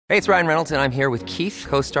Hey, it's Ryan Reynolds, and I'm here with Keith,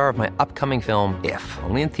 co-star of my upcoming film, If,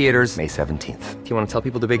 only in theaters May 17th. Do you want to tell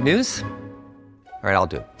people the big news? All right,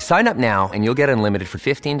 I'll do it. Sign up now and you'll get unlimited for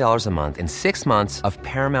 $15 a month and 6 months of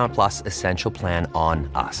Paramount Plus Essential Plan on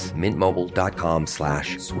us.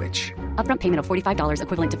 MintMobile.com/switch. Upfront payment of $45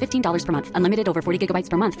 equivalent to $15 per month. Unlimited over 40 gigabytes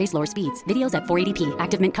per month. Face lower speeds. Videos at 480p.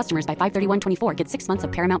 Active Mint customers by 531.24 get 6 months of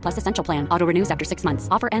Paramount Plus Essential Plan. Auto renews after 6 months.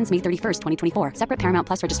 Offer ends May 31st, 2024. Separate Paramount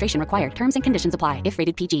Plus registration required. Terms and conditions apply if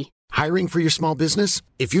rated PG. Hiring for your small business?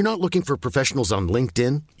 If you're not looking for professionals on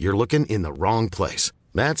LinkedIn, you're looking in the wrong place.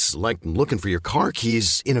 That's like looking for your car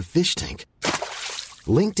keys in a fish tank.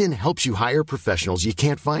 LinkedIn helps you hire professionals you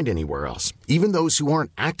can't find anywhere else, even those who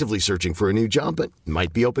aren't actively searching for a new job but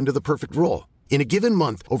might be open to the perfect role. In a given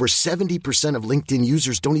month, over 70% of LinkedIn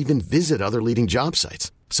users don't even visit other leading job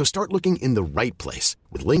sites. So start looking in the right place.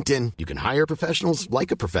 With LinkedIn, you can hire professionals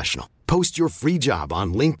like a professional. Post your free job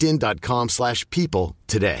on linkedin.com/people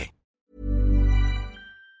today.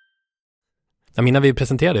 Innan vi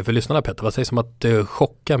presenterar det för lyssnarna, Petter, vad sägs om att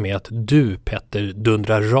chocka med att du, Petter,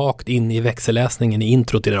 dundrar rakt in i växelläsningen i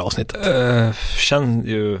intro till det här avsnittet? Känns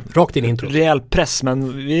ju rakt in i intro. Rejäl press,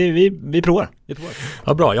 men vi provar.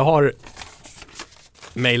 Ja, bra. Jag har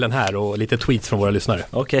mejlen här och lite tweets från våra lyssnare.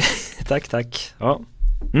 Okej, tack. Ja.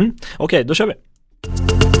 Okej, då kör vi.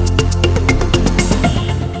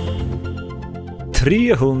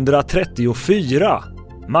 334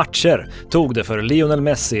 matcher tog det för Lionel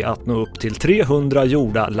Messi att nå upp till 300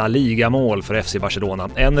 gjorda La Liga-mål för FC Barcelona.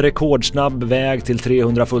 En rekordsnabb väg till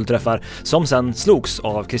 300 fullträffar som sen slogs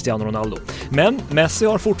av Cristiano Ronaldo. Men Messi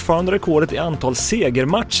har fortfarande rekordet i antal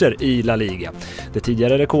segermatcher i La Liga. Det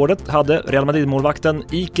tidigare rekordet hade Real Madrid-målvakten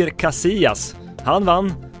Iker Casillas. Han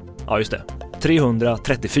vann,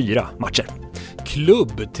 334 matcher.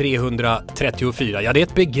 Klubb 334. Ja, det är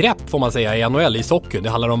ett begrepp får man säga i NHL i socker. Det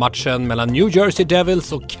handlar om matchen mellan New Jersey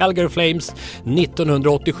Devils och Calgary Flames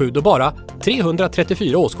 1987 då bara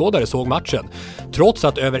 334 åskådare såg matchen. Trots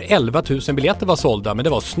att över 11 000 biljetter var sålda, men det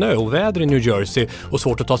var snöoväder i New Jersey och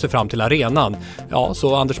svårt att ta sig fram till arenan. Ja,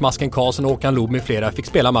 så Anders Masken Karlsson och Håkan Loob med flera fick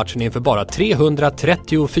spela matchen inför bara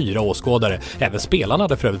 334 åskådare. Även spelarna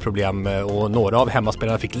hade för övrigt problem och några av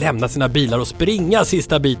hemmaspelarna fick lämna sina bilar och springa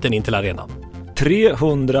sista biten in till arenan.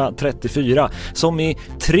 334, som i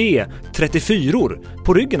 3 34-or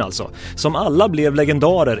på ryggen alltså, som alla blev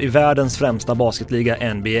legendarer i världens främsta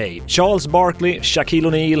basketliga NBA. Charles Barkley, Shaquille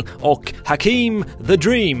O'Neal och Hakeem The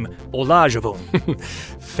Dream Olajuwon.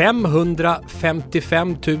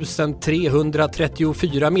 555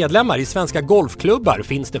 334 medlemmar i svenska golfklubbar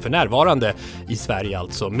finns det för närvarande i Sverige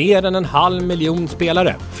alltså. Mer än 500 000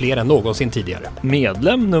 spelare, fler än någonsin tidigare.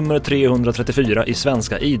 Medlem nummer 334 i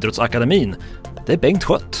Svenska idrottsakademin, det är Bengt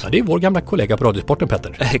Schött. Ja, det är vår gamla kollega på Radiosporten,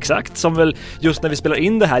 Petter. Exakt, som väl just när vi spelar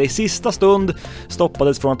in det här i sista stund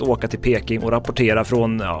stoppades från att åka till Peking och rapportera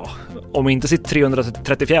från, om inte sitt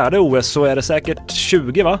 334 OS så är det säkert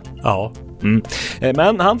 20, va? Ja.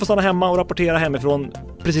 Men han får stanna hemma och rapportera hemifrån,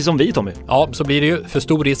 precis som vi, Tommy. Ja, så blir det ju för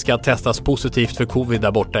stor risk att testas positivt för covid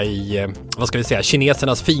där borta i,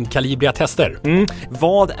 kinesernas finkalibriga tester.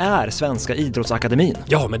 Vad är Svenska idrottsakademin?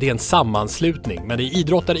 Ja, men det är en sammanslutning. Men det är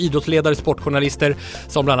idrottare, idrottsledare, sportjournalister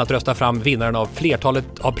som bland annat röstar fram vinnaren av flertalet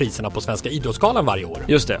av priserna på Svenska idrottsskolan varje år.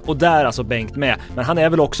 Just det, och där är alltså Bengt med. Men han är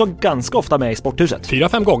väl också ganska ofta med i Sporthuset?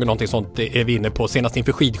 4-5 gånger någonting sånt är vi inne på. Senast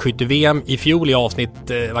inför skidskytte-VM i fjol i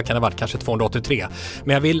avsnitt, vad kan det ha varit, kanske 283.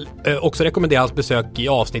 Men jag vill också rekommendera hans besök i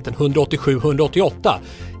avsnitten 187-188.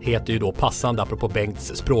 Heter ju då passande apropå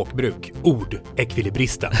Bengts språkbruk.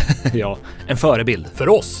 Ordekvilibristen. Ja, en förebild. För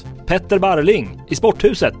oss. Petter Barling i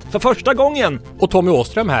Sporthuset för första gången. Och Tommy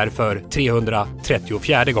Åström här för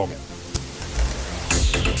 334 gången.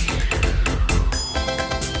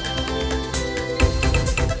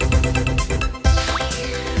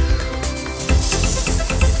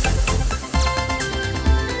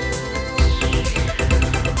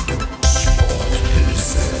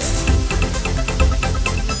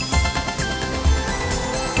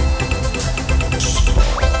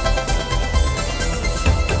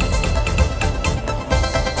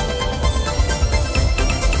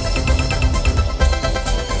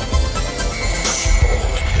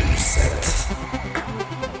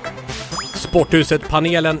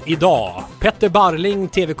 Sporthuset-panelen idag. Petter Barling,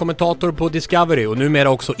 tv-kommentator på Discovery och numera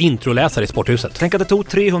också introläsare i Sporthuset. Tänk att det tog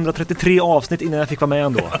 333 avsnitt innan jag fick vara med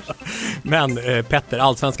ändå. Men Petter,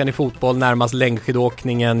 allsvenskan i fotboll, närmast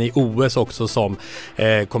längdskidåkningen i OS också som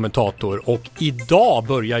kommentator. Och idag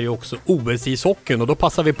börjar ju också OS i hockeyn och då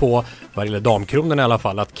passar vi på, vad gäller damkronen i alla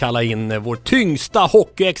fall, att kalla in vår tyngsta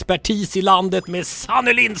hockeyexpertis i landet med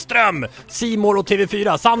Sanny Lindström, C More och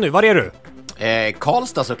TV4. Sanny, var är du?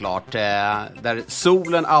 Karlstad såklart, där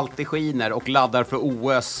solen alltid skiner och laddar för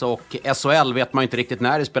OS och SHL vet man inte riktigt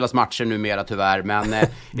när det spelas matcher numera tyvärr, men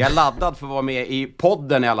jag är laddad för att vara med i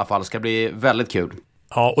podden i alla fall, ska bli väldigt kul.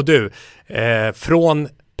 Ja, och du, från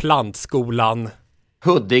plantskolan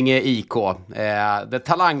Huddinge IK, det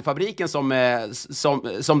talangfabriken som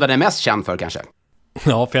den är mest känd för kanske.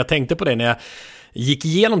 Ja, för jag tänkte på det när jag gick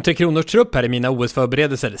igenom Tre Kronors trupp här i mina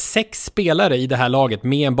OS-förberedelser. 6 spelare i det här laget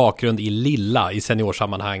med en bakgrund i lilla i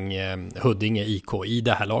seniorsammanhang, Huddinge IK i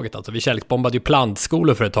det här laget. Alltså vi kärleksbombade ju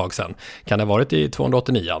plantskolor för ett tag sedan. Kan det ha varit i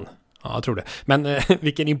 289an? Ja, jag tror det. Men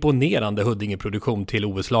vilken imponerande Huddinge-produktion till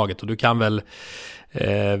OS-laget. Och du kan väl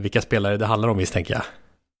vilka spelare det handlar om, misstänker jag.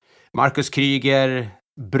 Marcus Kryger,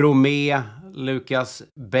 Bromé, Lukas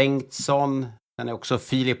Bengtsson. Sen är också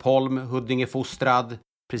Filip Holm, Huddinge fostrad.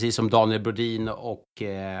 Precis som Daniel Brodin och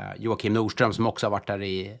Joakim Nordström som också har varit där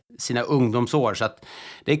i sina ungdomsår. Så att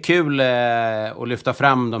det är kul att lyfta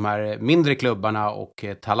fram de här mindre klubbarna och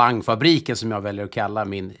talangfabriken som jag väljer att kalla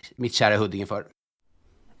mitt kära Huddinge för.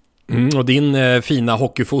 Och din fina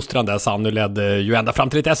hockeyfostran där, Sannu, ledde ju ända fram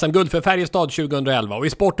till ett SM-guld för Färjestad 2011. Och i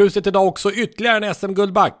Sporthuset idag också ytterligare en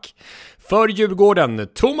SM-guldback för Djurgården.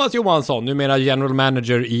 Thomas Johansson, numera general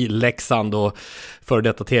manager i Leksand och för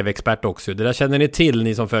detta tv-expert också. Det där känner ni till,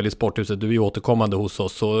 ni som följer Sporthuset. Du är ju återkommande hos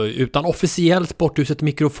oss. Så utan officiell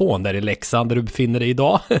Sporthuset-mikrofon där i Leksand där du befinner dig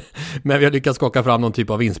idag. Men vi har lyckats skaka fram någon typ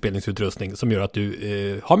av inspelningsutrustning som gör att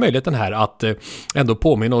du har möjligheten här att ändå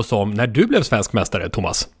påminna oss om när du blev svensk mästare,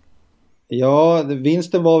 Thomas. Ja,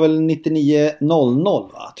 vinsten var väl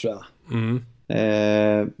 99-0-0 va, tror jag.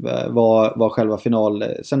 Var själva final.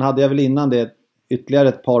 Sen hade jag väl innan det ytterligare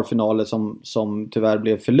ett par finaler som tyvärr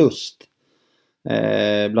blev förlust.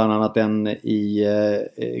 Bland annat en i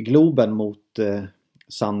Globen mot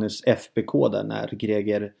Sannys FBK där när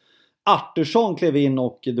Greger Artursson klev in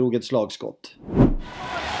och drog ett slagskott.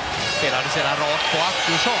 Spelade sedan rakt på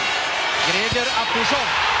Artursson. Greger Artursson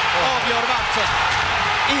avgör matchen.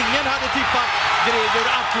 Ingen hade tippat Greger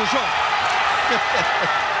Artursson.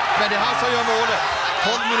 Men det är han som gör målet.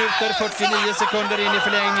 12 minuter, 49 sekunder in i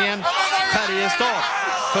förlängningen. Färjestad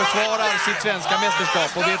försvarar sitt svenska mästerskap.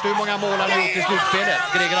 Och vet du hur många mål han har gjort i slutspelet?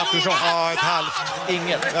 Greger Artursson. Ja, ett halvt.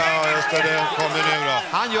 Inget. Ja, just det kommer nu då.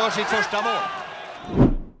 Han gör sitt första mål.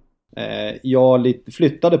 Jag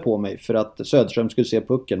flyttade på mig för att Söderström skulle se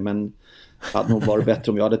pucken, men det hade nog varit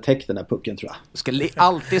bättre om jag hade täckt den här pucken, tror jag. Ska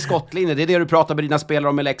alltid skottlinjen, det är det du pratar med dina spelare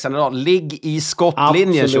om i Leksand idag. Ligg i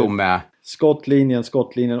skottlinjen, Tjomme.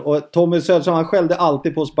 Skottlinjen. Och Tommy Söderström, han skällde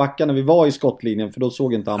alltid på oss backar när vi var i skottlinjen, för då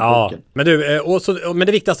såg inte han pucken. Men du, men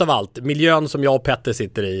det viktigaste av allt, miljön som jag och Petter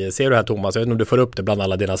sitter i. Ser du här, Thomas? Jag vet inte om du får upp det bland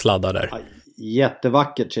alla dina sladdar där. Aj,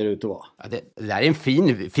 jättevackert ser det ut att vara. Ja, det där är en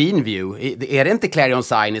fin view. Är det inte Clarion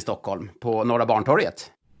Sign i Stockholm på Norra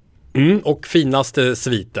Barntorget? Och finaste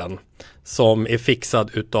sviten som är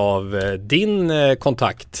fixad utav din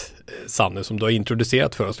kontakt, Sanne, som du har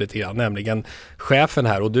introducerat för oss lite grann, nämligen chefen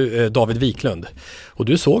här och du, David Wiklund. Och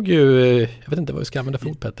du såg ju, jag vet inte vad vi ska använda för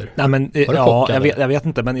ord, Petter. Nej, men jag vet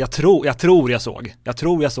inte, men jag tror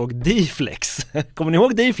jag såg D-Flex. Kommer ni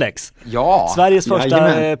ihåg D-Flex? Ja. Sveriges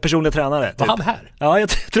första personliga tränare. Var typ. han här? Ja, jag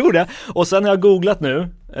tror det. Och sen har jag googlat nu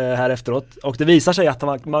här efteråt, och det visar sig att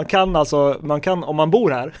man kan om man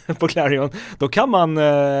bor här på Clarion, då kan man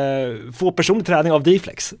få personlig träning av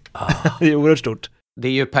D-Flex. Det är oerhört stort. Det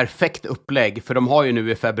är ju perfekt upplägg, för de har ju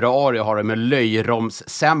nu i februari har de med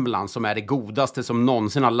löjromssemlan som är det godaste som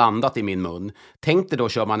någonsin har landat i min mun. Tänk dig då,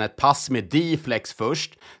 kör man ett pass med D-Flex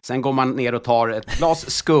först, sen går man ner och tar ett glas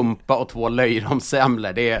skumpa och 2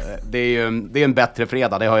 löjromssemlor. Det är en bättre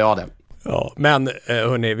fredag, det har jag det. Ja, men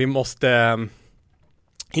hörni, vi måste,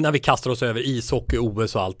 innan vi kastar oss över ishockey,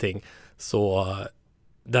 OS och allting, så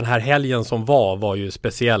den här helgen som var ju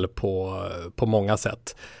speciell på många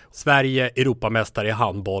sätt. Sverige Europamästare i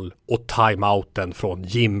handboll och timeouten från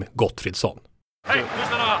Jim Gottfridsson. Hej,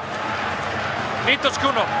 lyssna nu här. 19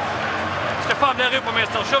 sekunder. Ska fan bli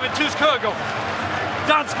Europamästare. Kör vi tysk höger.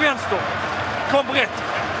 Dansk vänster. Kom rätt.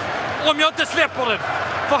 Om jag inte släpper den,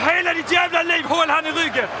 för hela ditt jävla liv, håll han i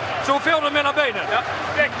ryggen. Så får du mellan benen. Ja.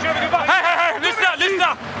 Kör vi bara. Hej, lyssna.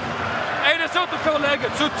 Är det så att du får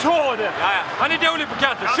läget, så ta det. Ja. Han är dålig på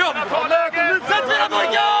kanten. Kör vi.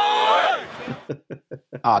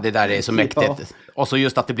 Ja, det där är så mäktigt. Och så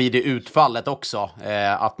just att det blir det utfallet också.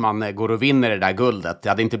 Att man går och vinner det där guldet. Det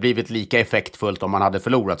hade inte blivit lika effektfullt om man hade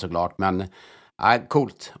förlorat såklart. Men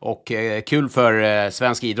coolt. Och kul för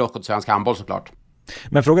svensk idrott och svensk handboll såklart.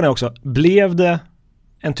 Men frågan är också, blev det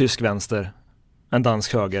en tysk vänster, en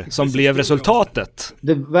dansk höger, som blev resultatet?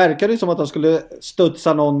 Det verkade som att han skulle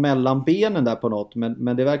studsa någon mellan benen där på något,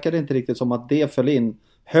 men det verkade inte riktigt som att det föll in.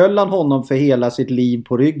 höll han honom för hela sitt liv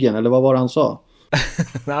på ryggen, eller vad var det han sa?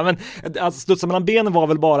 Nej, men alltså, studsa mellan benen var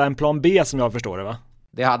väl bara en plan B som jag förstår det, va?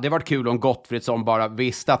 Det hade varit kul om Gottfridsson bara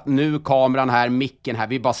visste att nu kameran här, micken här,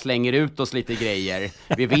 vi bara slänger ut oss lite grejer.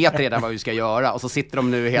 Vi vet redan vad vi ska göra. Och så sitter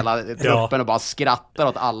de nu hela truppen och bara skrattar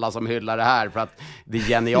åt alla som hyllar det här för att det är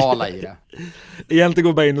geniala i det. Egentligen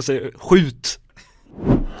går bara in och säger skjut.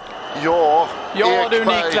 Ja, du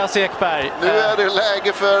Niklas Ekberg. Nu är det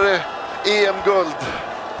läge för EM-guld.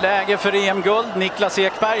 Läge för EM-guld. Niklas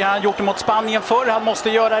Ekberg, han har gjort det mot Spanien förr. Han måste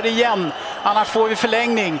göra det igen. Annars får vi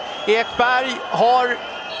förlängning. Ekberg har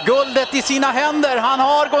guldet i sina händer. Han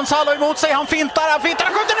har Gonzalo emot sig. Han fintar, han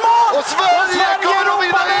skjuter i mål! Och Sverige kommer att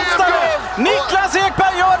vinna EM-guld! Niklas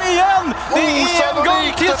Ekberg gör det igen! Det är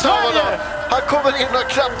EM-guld till Sverige! Han kommer in och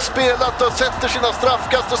knappt spelat och sätter sina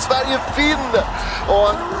straffkast och Sverige vinner.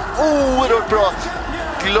 Och oerhört bra.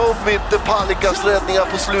 Glöm inte Palikas räddningar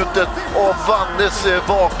på slutet och Vannes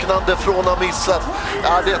vaknande från att ha missat.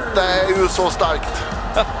 Ja, detta är ju så starkt.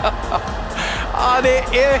 Ja, det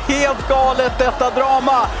är helt galet detta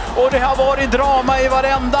drama. Och det har varit drama i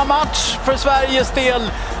varenda match för Sveriges del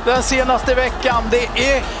den senaste veckan. Det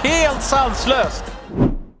är helt sanslöst.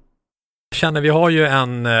 Vi har ju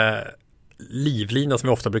en livlina som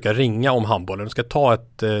vi ofta brukar ringa om handbollen. Vi ska ta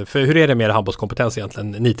för hur är det med handbollskompetens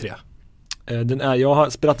egentligen, ni tre? Jag har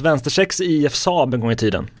spelat vänstersex i IF Saab en gång i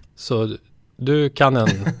tiden. Så du kan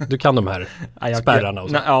de här spärrarna och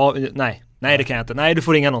så. Nej, det kan jag inte. Nej, du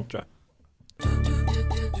får ringa någon, tror jag.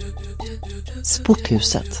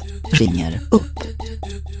 Sporthuset ringer upp.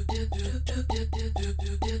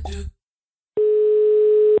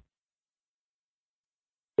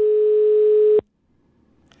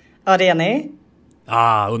 Ja, det är ni.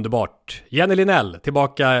 Underbart. Jenny Linell,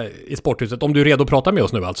 tillbaka i Sporthuset. Om du är redo att prata med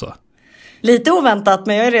oss nu alltså. Lite oväntat,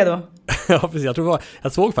 men jag är redo. Ja, precis.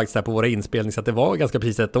 Jag såg faktiskt här på våra inspelningar att det var ganska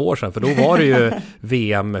precis ett år sedan. För då var det ju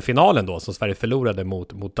VM-finalen då som Sverige förlorade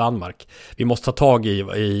mot Danmark. Vi måste ta tag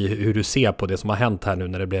i hur du ser på det som har hänt här nu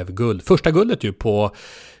när det blev guld. Första guldet ju på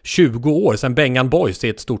 20 år sedan Bengan Boys i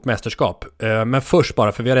ett stort mästerskap. Men först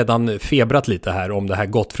bara, för vi har redan febrat lite här om det här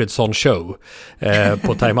Gottfridsson show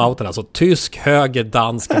på timeouten. Alltså tysk, höger,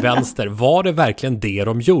 dansk, vänster. Var det verkligen det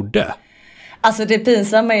de gjorde? Alltså det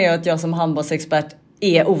pinsamma är att jag som handbollsexpert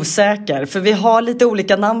är osäker. För vi har lite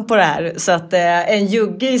olika namn på det här. Så att en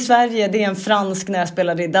jugge i Sverige, det är en fransk när jag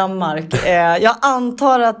spelade i Danmark. Jag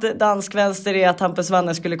antar att dansk vänster är att Hampus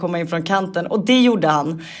Wanne skulle komma in från kanten. Och det gjorde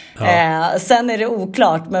han. Ja. Sen är det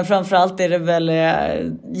oklart. Men framförallt är det väl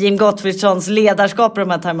Jim Gottfridssons ledarskap på de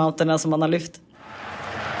här timeouterna som han har lyft.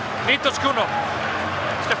 19 sekunder.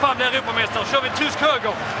 Stefan blir Europamästare. Kör vi tysk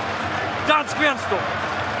höger. Dansk vänster.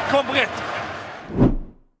 Kom rätt.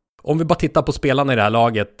 Om vi bara tittar på spelarna i det här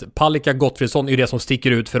laget. Palika Gottfridsson är ju det som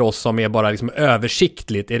sticker ut för oss som är bara liksom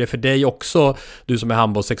översiktligt. Är det för dig också, du som är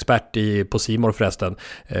handbollsexpert på C-more förresten,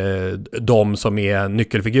 de som är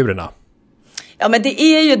nyckelfigurerna? Ja, men det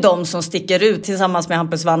är ju de som sticker ut tillsammans med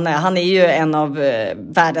Hampus Wanne. Han är ju en av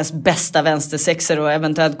världens bästa vänstersexer och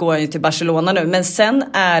eventuellt går han ju till Barcelona nu. Men sen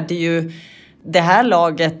är det ju... Det här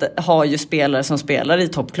laget har ju spelare som spelar i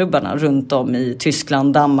toppklubbarna runt om i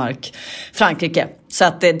Tyskland, Danmark, Frankrike. Så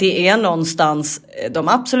att det är någonstans de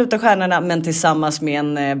absoluta stjärnorna, men tillsammans med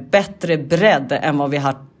en bättre bredd än vad vi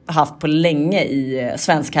har haft på länge i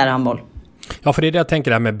svensk herrhandboll. Ja, för det är det jag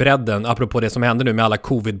tänker här med bredden. Apropå det som händer nu med alla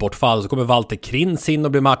covid-bortfall, så kommer Walter Krins in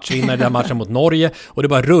och blir matchvinnare i den matchen mot Norge. Och det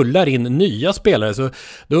bara rullar in nya spelare. Så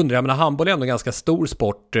då undrar jag, men handboll är ändå en ganska stor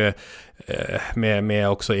sport med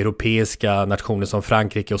också europeiska nationer som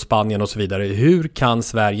Frankrike och Spanien och så vidare. Hur kan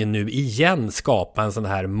Sverige nu igen skapa en sån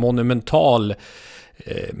här monumental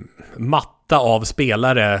matta av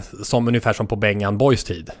spelare som ungefär som på Bengan Boys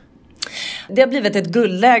tid? Det har blivit ett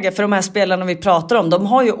guldläge för de här spelarna vi pratar om. De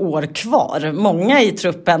har ju år kvar, många i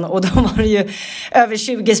truppen, och de har ju över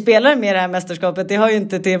 20 spelare med det här mästerskapet. Det har ju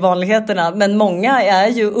inte till vanligheterna, men många är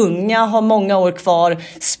ju unga, har många år kvar,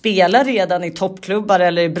 spelar redan i toppklubbar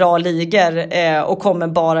eller i bra ligor och kommer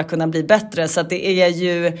bara kunna bli bättre. Så att det är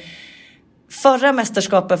ju... Förra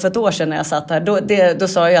mästerskapet för ett år sedan när jag satt här, då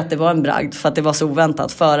sa jag att det var en bragd för att det var så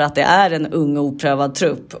oväntat, för att det är en ung och oprövad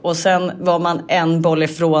trupp. Och sen var man en boll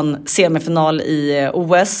ifrån semifinal i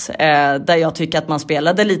OS där jag tycker att man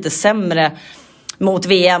spelade lite sämre mot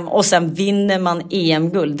VM, och sen vinner man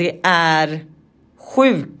EM-guld. Det är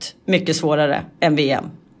sjukt mycket svårare än VM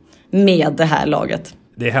med det här laget.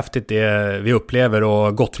 Det är häftigt det vi upplever,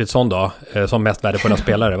 och Gottfridsson då som mest värdefulla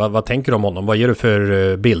spelare. Vad tänker du om honom? Vad ger du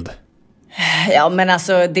för bild? Ja, men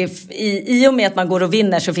alltså i och med att man går och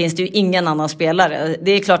vinner så finns det ju ingen annan spelare.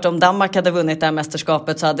 Det är klart, om Danmark hade vunnit det här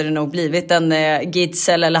mästerskapet så hade det nog blivit en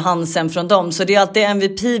Gitzel eller Hansen från dem. Så det är alltid,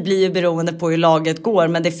 MVP blir ju beroende på hur laget går.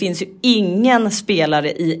 Men det finns ju ingen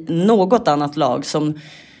spelare i något annat lag som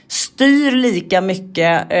styr lika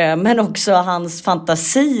mycket, men också hans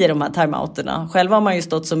fantasi i de här timeouterna. Själv har man ju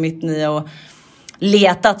stått som mittnia och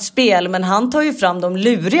letat spel, men han tar ju fram de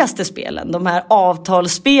lurigaste spelen, de här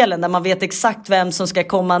avtalsspelen där man vet exakt vem som ska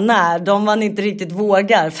komma när, de man inte riktigt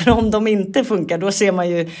vågar, för om de inte funkar då ser man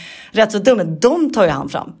ju rätt så dumt. De tar ju han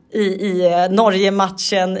fram i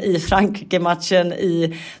Norge-matchen, i Frankrike-matchen,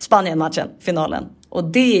 i Spanien-matchen, finalen. Och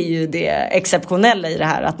det är ju det exceptionella i det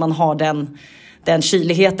här, att man har den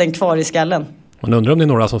kyligheten kvar i skallen. Man undrar om det är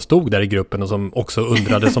några som stod där i gruppen och som också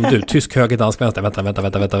undrade som du. Tysk höger, dansk vänster.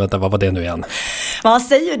 Vänta, vad var det nu igen? Man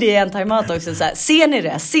säger det i en timeout också så här, ser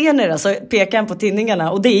ni det? Så pekar han på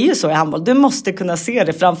tidningarna. Och det är ju så i handboll. Du måste kunna se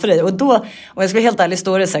det framför dig. Och då, om jag ska vara helt ärlig,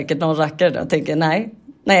 står det säkert någon rackare där och tänker nej,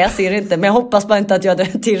 jag ser det inte. Men jag hoppas bara inte att jag hade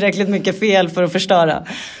tillräckligt mycket fel för att förstöra.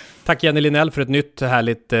 Tack Jenny Linell för ett nytt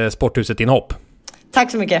härligt Sporthuset-inhopp.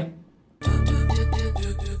 Tack så mycket.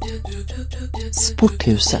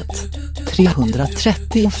 Sporthuset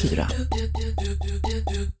 334.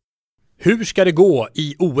 Hur ska det gå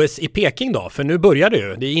i OS i Peking då? För nu börjar det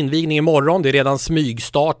ju. Det är invigning imorgon. Det är redan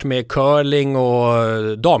smygstart med curling och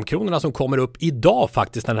damkronorna som kommer upp idag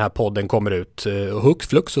faktiskt när den här podden kommer ut. Hux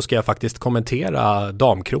flux så ska jag faktiskt kommentera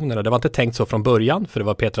damkronorna. Det var inte tänkt så från början för det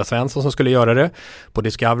var Petra Svensson som skulle göra det på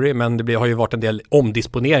Discovery. Men det har ju varit en del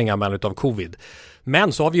omdisponeringar med anledning av covid.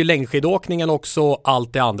 Men så har vi ju längdskidåkningen också,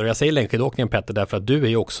 allt det andra. Jag säger längdskidåkningen, Petter, därför att du är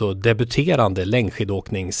ju också debuterande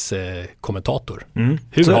längdskidåkningskommentator.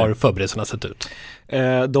 Hur har förberedelserna sett ut?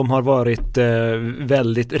 De har varit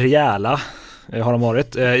väldigt rejäla. Har de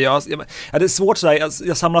varit. Det är svårt sådär.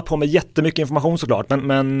 Jag samlar på mig jättemycket information såklart.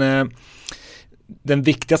 Men den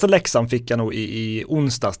viktigaste läxan fick jag nog i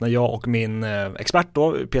onsdags när jag och min expert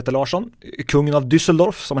då, Peter Larsson, kungen av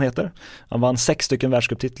Düsseldorf som han heter. Han vann 6 stycken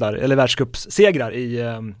världscuptitlar eller världscupsegrar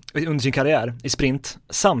under sin karriär i sprint.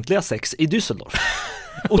 Samtliga 6 i Düsseldorf.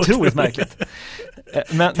 Otroligt märkligt.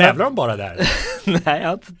 Tävlar de bara där?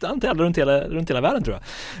 Nej, han tävlar runt hela världen tror jag.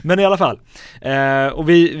 Men i alla fall. Och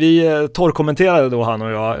vi torrkommenterade då han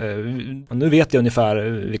och jag. Nu vet jag ungefär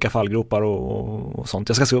vilka fallgropar och sånt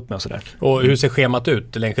jag ska se upp med och sådär. Och hur ser schemat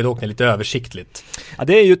ut? Längdskidåkning lite översiktligt. Ja,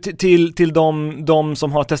 det är ju till de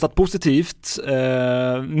som har testat positivt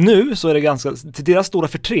nu så är det ganska, till deras stora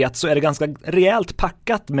förtret så är det ganska rejält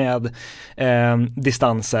packat med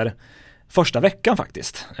distanser. Första veckan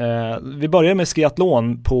faktiskt. Vi börjar med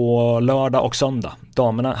skiathlon på lördag och söndag.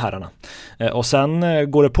 Damerna, herrarna. Och sen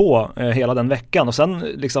går det på hela den veckan. Och sen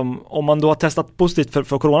liksom, om man då har testat positivt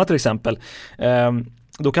för corona till exempel.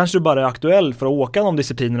 Då kanske du bara är aktuell för att åka de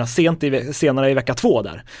disciplinerna senare i vecka 2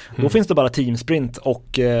 där. Då finns det bara teamsprint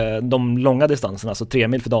och de långa distanserna, alltså 3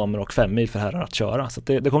 mil för damer och 5 mil för herrar att köra. Så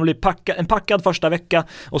det kommer bli en packad första vecka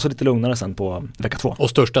och så lite lugnare sen på vecka 2. Och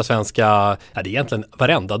största svenska, det är egentligen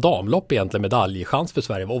varenda damlopp egentligen medaljchans för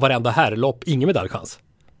Sverige och varenda herrlopp ingen medaljchans.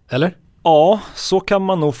 Eller? Ja, så kan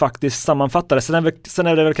man nog faktiskt sammanfatta det. Sen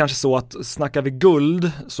är det väl kanske så att snackar vi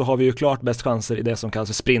guld så har vi ju klart bäst chanser i det som kallas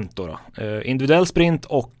för sprint då. Individuell sprint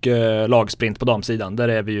och lagsprint på damsidan. Där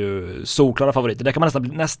är vi ju solklara favoriter. Där kan man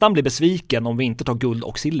nästan bli besviken om vi inte tar guld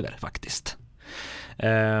och silver faktiskt.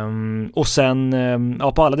 Och sen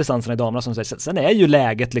på alla distanserna i damerna som säger, sen är ju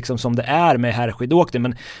läget liksom som det är med herrskidåkning.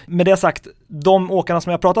 Men med det sagt, de åkarna som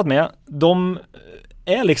jag har pratat med, de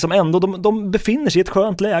är liksom ändå, de befinner sig i ett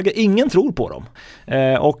skönt läge. Ingen tror på dem.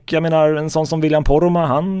 Och jag menar, en sån som William Poromaa,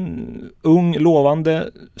 han ung, lovande,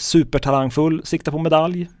 supertalangfull, siktar på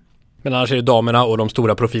medalj. Men annars är det damerna och de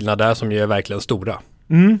stora profilerna där som ju är verkligen stora.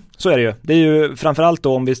 Så är det ju. Det är ju framförallt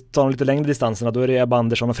då, om vi tar de lite längre distanserna, då är det Ebba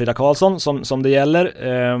Andersson och Frida Karlsson som det gäller.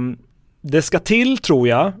 Det ska till, tror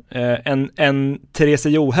jag, en Therese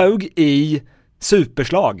Johaug i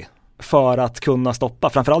superslag för att kunna stoppa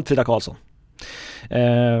framförallt Frida Karlsson.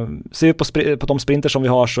 Ser vi på de sprinter som vi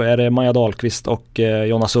har så är det Maja Dahlqvist och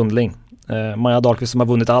Jonna Sundling. Maja Dahlqvist som har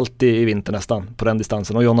vunnit allt i vinter nästan på den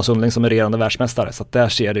distansen och Jonna Sundling som är regerande världsmästare, så att där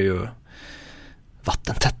ser det ju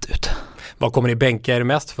vattentätt ut. Vad kommer ni bänka er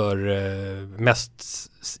mest för? Mest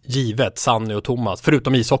givet, Sanny och Thomas,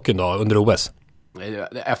 förutom ishockeyn då under OS?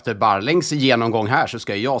 Efter Barlings genomgång här så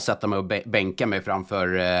ska jag sätta mig och bänka mig framför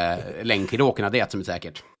längdskidåkarna, det är som är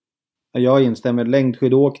säkert. Jag instämmer.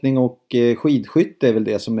 Längdskidåkning och skidskytte är väl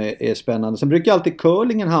det som är spännande. Sen brukar alltid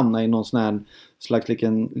curlingen hamna i någon sån här slags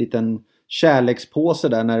liten kärlekspåse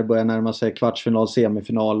där när det börjar närma sig kvartsfinal,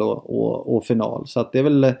 semifinal och final. Så att det är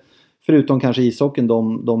väl förutom kanske ishockeyn,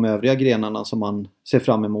 de övriga grenarna som man ser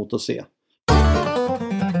fram emot att se.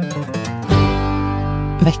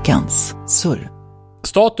 Veckans surr.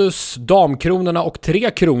 Status, damkronorna och 3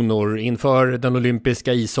 kronor inför den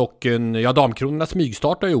olympiska ishockeyn. Ja, damkronorna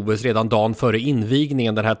smygstartar i OS redan dagen före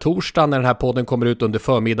invigningen den här torsdagen. När den här podden kommer ut under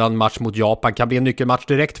förmiddagen, match mot Japan kan bli en nyckelmatch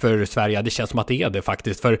direkt för Sverige. Det känns som att det är det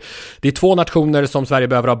faktiskt. För det är 2 nationer som Sverige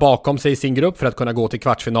behöver ha bakom sig i sin grupp för att kunna gå till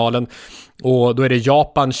kvartsfinalen. Och då är det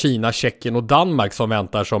Japan, Kina, Tjeckien och Danmark som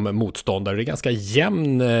väntar som motståndare. Det är ganska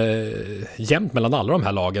jämnt mellan alla de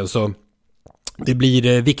här lagen, så det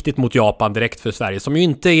blir viktigt mot Japan direkt för Sverige, som ju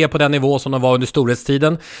inte är på den nivå som de var under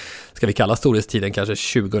storhetstiden. Ska vi kalla storhetstiden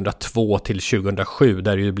kanske 2002 till 2007,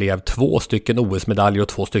 där det ju blev 2 stycken OS-medaljer och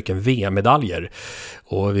 2 stycken VM-medaljer.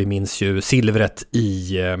 Och vi minns ju silvret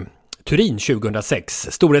i Turin 2006.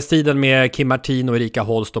 Storhetstiden med Kim Martin och Erika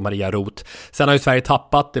Holst och Maria Roth. Sen har ju Sverige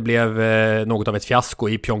tappat. Det blev något av ett fiasko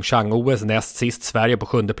i Pyeongchang-OS. Näst sist Sverige på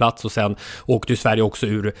 7:e plats, och sen åkte ju Sverige också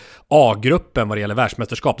ur A-gruppen vad det gäller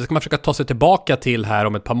världsmästerskap. Det ska man försöka ta sig tillbaka till här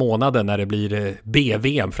om ett par månader när det blir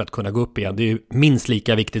BVM för att kunna gå upp igen. Det är ju minst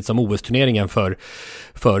lika viktigt som OS-turneringen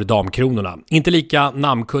för damkronorna. Inte lika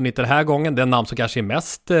namnkunnigt den här gången. Den namn som kanske är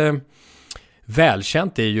mest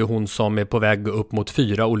välkänt är ju hon som är på väg upp mot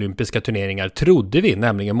 4 olympiska turneringar, trodde vi,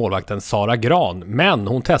 nämligen målvakten Sara Gran. Men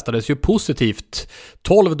hon testades ju positivt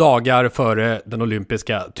 12 dagar före den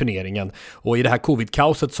olympiska turneringen. Och i det här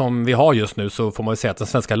covid-kaoset som vi har just nu så får man ju säga att den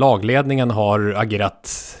svenska lagledningen har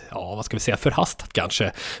agerat, förhastat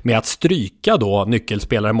kanske, med att stryka då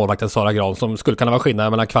nyckelspelaren målvakten Sara Gran, som skulle kunna vara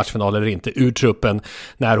skillnad mellan kvartsfinal eller inte, ur truppen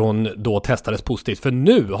när hon då testades positivt. För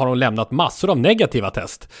nu har hon lämnat massor av negativa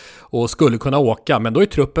test och skulle kunna åka, men då är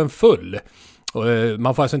truppen full.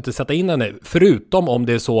 Man får alltså inte sätta in henne, förutom om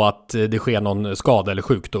det är så att det sker någon skada eller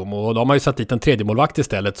sjukdom. Och då har man ju satt dit en 3:e målvakt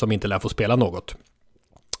istället som inte lär få spela något.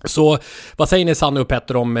 Så vad säger ni, Sanne och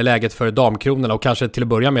Petter, om läget för damkronorna och kanske till att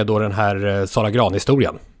börja med då den här Sara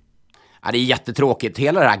Gran-historien? Ja, det är jättetråkigt.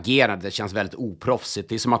 Hela det här agerandet känns väldigt oproffsigt.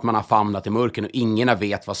 Det är som att man har famlat i mörken och ingen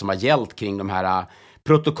vet vad som har gällt kring de här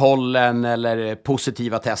protokollen eller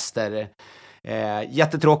positiva tester.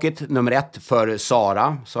 Jättetråkigt, nummer 1 för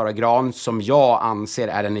Sara Gran, som jag anser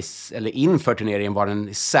är inför turneringen var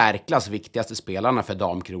den särklass viktigaste spelarna för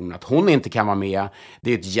damkronan. Att hon inte kan vara med,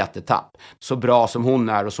 det är ett jättetapp. Så bra som hon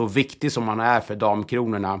är och så viktig som han är för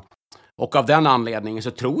damkronorna. Och av den anledningen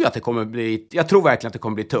så tror jag att jag tror verkligen att det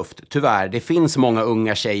kommer bli tufft. Tyvärr, det finns många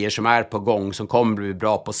unga tjejer som är på gång som kommer bli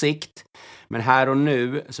bra på sikt. Men här och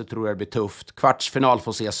nu så tror jag det blir tufft. Kvartsfinal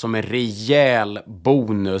får ses som en rejäl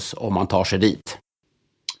bonus om man tar sig dit.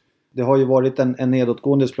 Det har ju varit en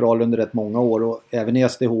nedåtgående spiral under rätt många år, och även i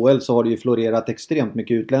SDHL så har det ju florerat extremt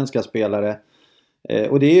mycket utländska spelare.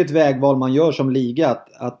 Och det är ju ett vägval man gör som liga,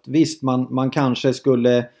 att visst man kanske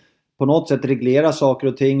skulle på något sätt reglera saker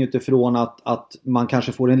och ting utifrån att man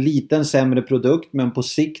kanske får en liten sämre produkt, men på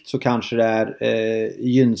sikt så kanske det är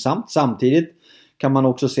gynnsamt. Samtidigt kan man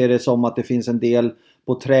också se det som att det finns en del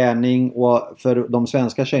på träning, och för de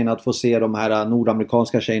svenska tjejerna att få se de här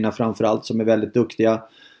nordamerikanska tjejerna framförallt som är väldigt duktiga,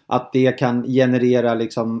 att det kan generera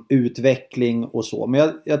liksom utveckling och så.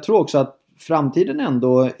 Men jag tror också att framtiden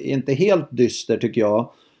ändå är inte helt dyster, tycker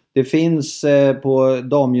jag. Det finns på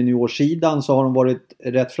damjuniorsidan så har de varit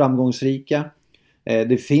rätt framgångsrika.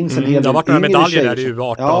 Det finns en hel del. Det har varit några medaljer där i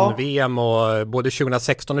U18 ja. VM, och både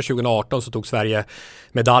 2016 och 2018 så tog Sverige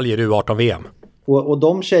medaljer i U18 VM. Och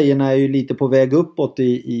de tjejerna är ju lite på väg uppåt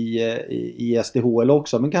i SDHL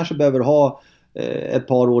också, men kanske behöver ha ett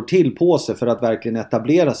par år till på sig för att verkligen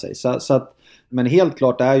etablera sig. Så att, men helt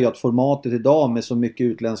klart är ju att formatet idag med så mycket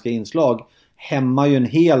utländska inslag hämmar ju en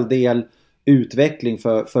hel del utveckling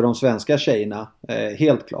för de svenska tjejerna.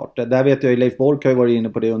 Helt klart. Där vet jag ju Leif Bork har ju varit inne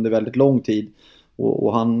på det under väldigt lång tid.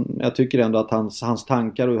 Och jag tycker ändå att hans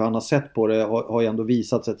tankar och hur han har sett på det har ju ändå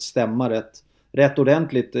visat sig att stämma rätt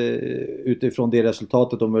ordentligt utifrån det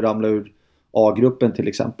resultatet om vi ramlar ur A-gruppen till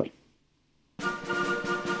exempel.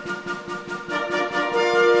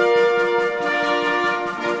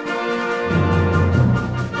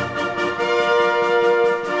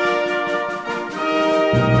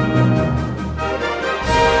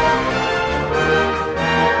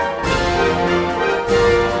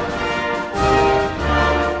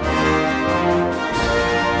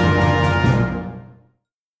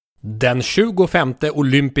 Den 25:e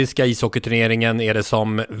olympiska ishockeyturneringen är det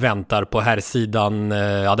som väntar på herrsidan.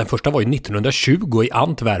 Ja, den första var ju 1920 i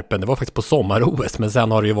Antwerpen. Det var faktiskt på sommar-OS, men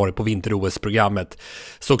sen har det ju varit på vinter-OS-programmet.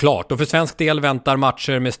 Såklart. Och för svensk del väntar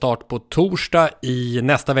matcher med start på torsdag i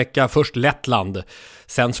nästa vecka. Först Lettland,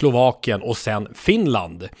 sen Slovakien och sen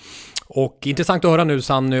Finland. Och intressant att höra nu,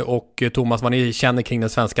 Sanny och Thomas, vad ni känner kring den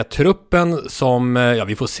svenska truppen som,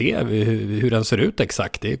 vi får se hur den ser ut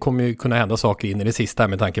exakt. Det kommer ju kunna hända saker in i det sista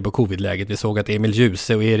med tanke på covid-läget. Vi såg att Emil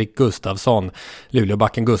Djuse och Erik Gustafsson,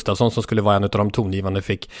 Luleåbacken Gustafsson som skulle vara en av de tongivande,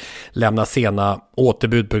 fick lämna sena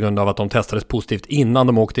återbud på grund av att de testades positivt innan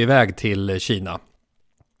de åkte iväg till Kina.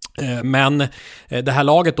 Men det här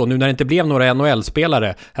laget då, nu när det inte blev några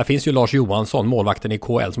NHL-spelare, här finns ju Lars Johansson, målvakten i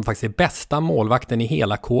KL, som faktiskt är bästa målvakten i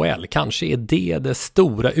hela KL. Kanske är det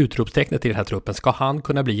stora utropstecknet i den här truppen. Ska han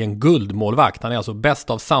kunna bli en guldmålvakt? Han är alltså bäst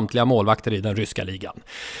av samtliga målvakter i den ryska ligan.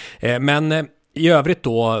 Men i övrigt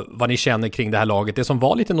då, vad ni känner kring det här laget, det som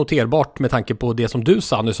var lite noterbart med tanke på det som du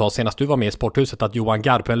sa senast du var med i Sporthuset, att Johan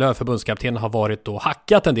Garpenlöv, förbundskapten, har varit och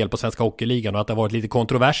hackat en del på svenska hockeyligan och att det har varit lite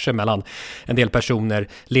kontroverser mellan en del personer,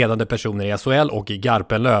 ledande personer i SHL och i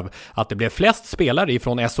Garpenlöv, att det blev flest spelare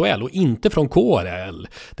ifrån SHL och inte från KHL.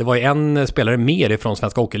 Det var ju en spelare mer ifrån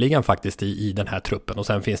svenska hockeyligan faktiskt i den här truppen, och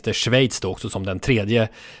sen finns det Schweiz då också som den tredje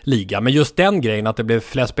ligan. Men just den grejen att det blev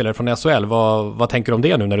flest spelare från SHL, vad tänker du om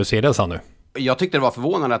det nu när du ser det, Sanny? Jag tyckte det var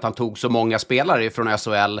förvånande att han tog så många spelare från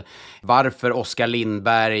SHL. Varför Oskar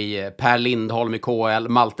Lindberg, Per Lindholm i KL,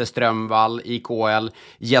 Malte Strömvall i KL,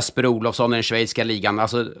 Jesper Olofsson i den schweiziska ligan.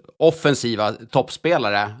 Alltså offensiva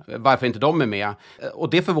toppspelare. Varför inte de är med? Och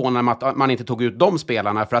det förvånar mig att man inte tog ut de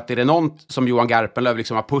spelarna. För att är det något som Johan Garpenlöv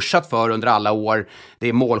liksom har pushat för under alla år, det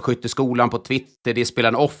är målskytteskolan på Twitter, det är spela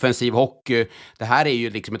en offensiv hockey. Det här är ju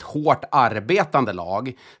liksom ett hårt arbetande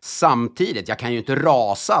lag. Samtidigt, jag kan ju inte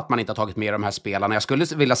rasa att man inte har tagit med de här spelarna. Jag skulle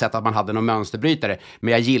vilja säga att man hade någon mönsterbrytare,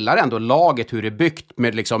 men jag gillar ändå laget, hur det är byggt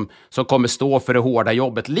med liksom, som kommer stå för det hårda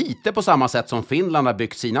jobbet, lite på samma sätt som Finland har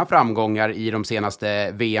byggt sina framgångar i de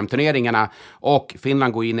senaste VM-turneringarna, och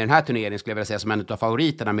Finland går in i den här turneringen, skulle jag vilja säga, som en av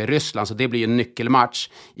favoriterna med Ryssland, så det blir en nyckelmatch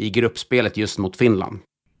i gruppspelet just mot Finland.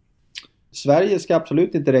 Sverige ska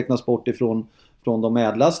absolut inte räknas bort ifrån de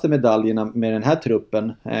ädlaste medaljerna med den här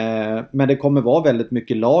truppen, men det kommer vara väldigt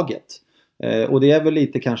mycket laget. Och det är väl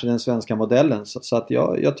lite kanske den svenska modellen. Så att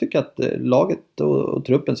jag tycker att laget och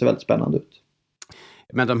truppen ser väldigt spännande ut.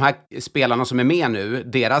 Men de här spelarna som är med nu,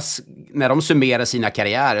 när de summerar sina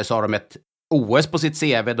karriärer så har de ett OS på sitt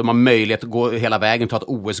CV. De har möjlighet att gå hela vägen och ta ett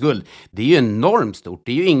OS-guld. Det är ju enormt stort.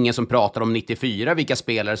 Det är ju ingen som pratar om 94, vilka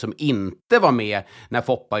spelare som inte var med när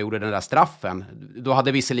Foppa gjorde den där straffen. Då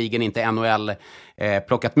hade visserligen inte NHL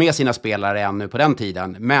plockat med sina spelare ännu på den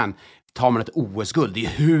tiden. Men tar man ett OS-guld, det är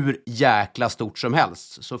hur jäkla stort som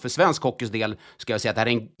helst. Så för svensk hockeys del ska jag säga att det här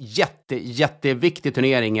är en jätteviktig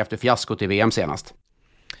turnering efter fiaskot i VM senast.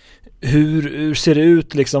 Hur ser det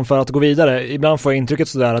ut liksom för att gå vidare? Ibland får jag intrycket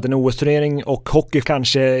sådär att en OS-turnering och hockey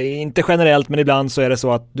kanske, inte generellt, men ibland så är det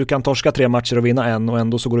så att du kan torska 3 matcher och vinna en och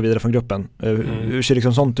ändå så går du vidare från gruppen. Hur ser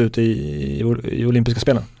liksom sånt ut i olympiska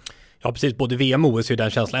spelen? Ja, precis. Både VM och OS är ju den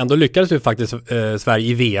känslan. Ändå lyckades ju faktiskt Sverige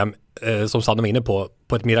i VM, som Sanne var inne på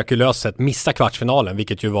ett mirakulöst sätt, missa kvartsfinalen,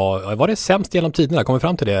 vilket ju var det sämst genom tiderna. Kommer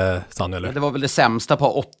fram till det, Sanne, eller? Det var väl det sämsta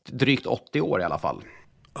på drygt 80 år i alla fall.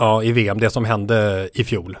 Ja, i VM, det som hände i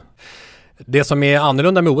fjol. Det som är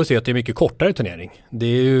annorlunda med OS är att det är mycket kortare turnering. Det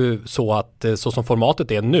är ju så att så som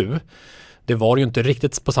formatet är nu, det var ju inte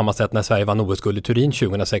riktigt på samma sätt när Sverige vann OS-guld i Turin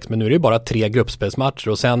 2006, men nu är det bara 3 gruppspelsmatcher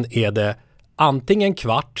och sen är det antingen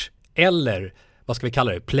kvart eller, vad ska vi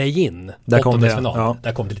kalla det, play-in. Där kom det, ja.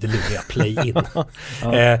 Där kom det lite luriga, play-in.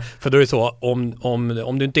 För då är det så,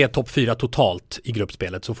 om du inte är topp 4 totalt i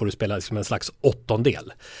gruppspelet så får du spela som en slags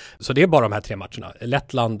 8-del. Så det är bara de här 3 matcherna.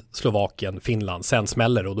 Lettland, Slovakien, Finland, sen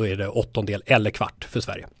smäller, och då är det 8-del eller kvart för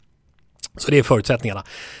Sverige. Så det är förutsättningarna.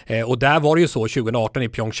 Och där var det ju så 2018 i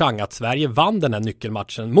Pyeongchang att Sverige vann den här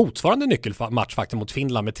nyckelmatchen, motsvarande nyckelmatch faktiskt mot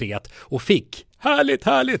Finland med 3-1 och fick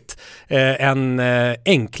härligt en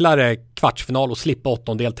enklare kvartsfinal och slippa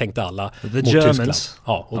 8-del, tänkte alla. The Germans.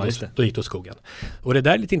 Ja, och då gick det åt skogen. Och det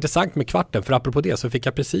där är lite intressant med kvarten, för apropå det så fick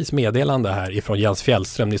jag precis meddelande här ifrån Jens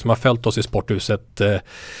Fjällström. Ni som har följt oss i Sporthuset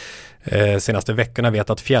senaste veckorna vet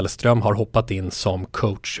att Fjällström har hoppat in som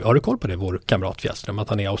coach. Har du koll på det, vår kamrat Fjällström, att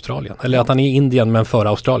han är i Australien? Eller att han är i Indien men före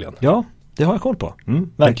Australien? Ja, det har jag koll på.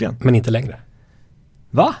 Verkligen. Men inte längre.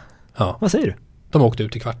 Va? Ja. Vad säger du? De åkte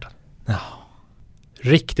ut i kvarten. Ja.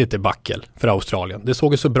 Riktigt debackel för Australien. Det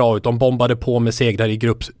såg ju så bra ut. De bombade på med segrar i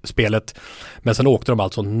gruppspelet. Men sen åkte de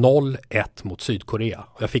alltså 0-1 mot Sydkorea.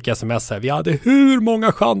 Och jag fick sms här. Vi hade hur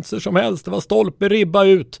många chanser som helst. Det var stolpe, ribba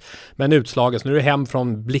ut. Men utslagen. Så nu är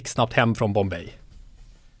det blixtsnabbt hem från Bombay.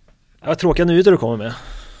 Ja, tråkiga nyheter du kommer med.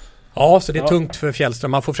 Ja, så det är tungt för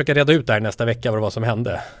Fjällström. Man får försöka reda ut där nästa vecka vad som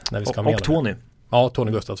hände. När vi ska och Tony. Ja,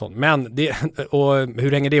 Tony Gustafsson. Men och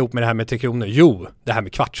hur hänger det ihop med det här med 3 kronor? Jo, det här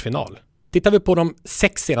med kvartsfinal. Tittar vi på de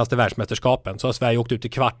 6 senaste världsmästerskapen så har Sverige åkt ut i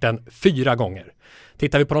kvarten 4 gånger.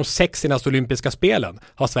 Tittar vi på de 6 senaste olympiska spelen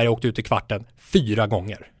har Sverige åkt ut i kvarten 4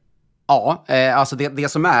 gånger. Ja, alltså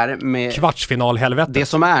det som är med... Kvartsfinalhelvetet. Det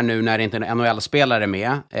som är nu när det inte är en NHL-spelare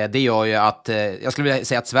med, det gör ju att... jag skulle vilja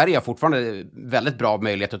säga att Sverige har fortfarande väldigt bra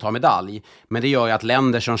möjlighet att ta medalj. Men det gör ju att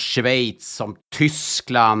länder som Schweiz, som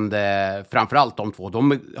Tyskland, framförallt de två,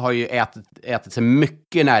 de har ju ätit sig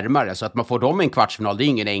mycket närmare. Så att man får dem i en kvartsfinal, det är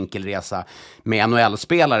ingen enkel resa. Med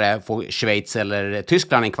NHL-spelare får Schweiz eller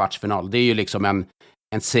Tyskland i en kvartsfinal. Det är ju liksom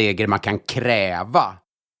en seger man kan kräva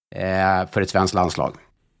för ett svenskt landslag.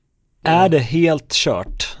 Är det helt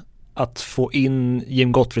kört att få in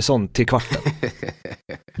Jim Gottfridsson till kvarten?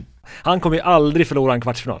 Han kommer ju aldrig förlora en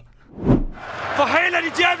kvartsfinal. För hela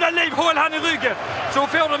ditt jävla liv, håll han i ryggen. Så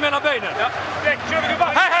får du mellan benen. Ja. Hej,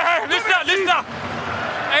 lyssna!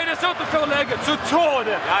 Är det så att du får läget, så ta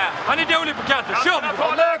det. Ja. Han är dålig på kanten, kör nu.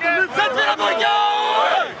 Sätt vidare på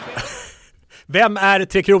igång! Vem är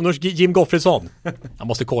 3 Kronors Jim Gottfridsson? Jag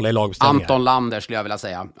måste kolla i laguppställningen. Anton Lander skulle jag vilja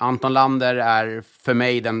säga. Anton Lander är för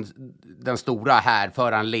mig den stora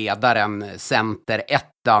härföraren, ledaren,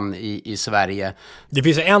 center-ettan i Sverige. Det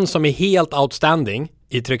finns en som är helt outstanding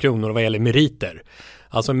i 3 Kronor vad gäller meriter.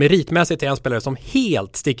 Alltså meritmässigt är en spelare som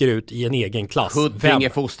helt sticker ut i en egen klass. Huddinge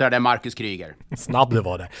fostrade Marcus Kryger. Snabb det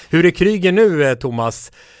var det. Hur är Kryger nu,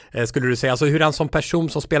 Thomas? Skulle du säga, alltså hur är han som person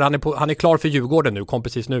som spelar, han är klar för Djurgården nu, kom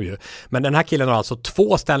precis nu ju. Men den här killen har alltså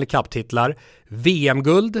 2 Stanley Cup-titlar,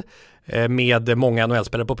 VM-guld med många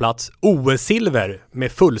NHL-spelare på plats, OS-silver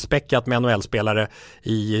med fullspäckat med NHL-spelare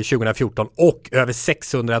i 2014 och över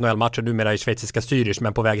 600 NHL-matcher numera i schweiziska Zürich,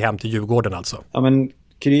 men på väg hem till Djurgården alltså. Ja, men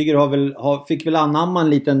Kryger fick väl anamma en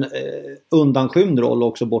liten undanskymd roll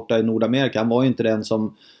också borta i Nordamerika. Han var ju inte den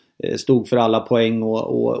som stod för alla poäng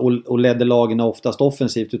och ledde lagen oftast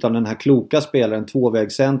offensivt, utan den här kloka spelaren,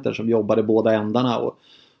 tvåvägscenter som jobbade båda ändarna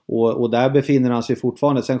och där befinner han sig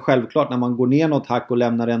fortfarande. Sen självklart när man går ner något hack och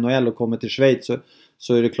lämnar NHL och kommer till Schweiz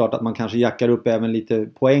så är det klart att man kanske jackar upp även lite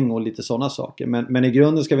poäng och lite sådana saker. Men i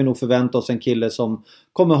grunden ska vi nog förvänta oss en kille som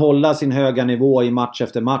kommer hålla sin höga nivå i match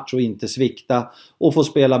efter match och inte svikta och få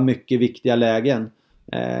spela mycket viktiga lägen.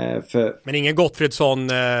 Men ingen Gottfridsson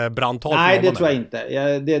brandtal? Nej, det tror jag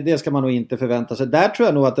inte. Det ska man nog inte förvänta sig. Där tror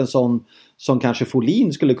jag nog att en sån som kanske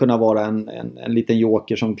Folin skulle kunna vara en liten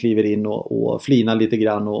joker som kliver in och flinar lite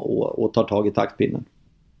grann och tar tag i taktpinnen.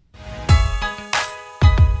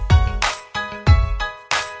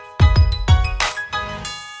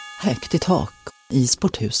 Högt i tak i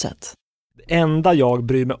Sporthuset. Det enda jag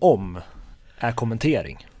bryr mig om är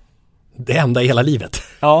kommentering. Det enda i hela livet.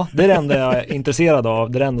 Ja, det är det enda jag är intresserad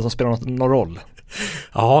av. Det är det enda som spelar någon roll.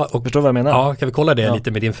 Ja, och förstår vad jag menar? Ja, kan vi kolla det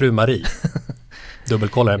lite med din fru Marie?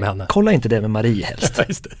 Dubbelkolla det med henne. Kolla inte det med Marie helst.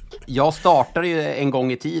 Just det. Jag startade ju en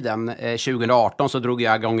gång i tiden, 2018 så drog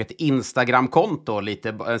jag igång ett Instagram-konto,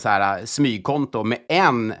 lite så här smygkonto med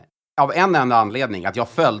av en enda anledning, att jag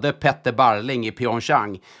följde Petter Barling i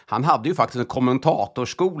Pyeongchang. Han hade ju faktiskt en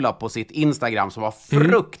kommentatorskola på sitt Instagram som var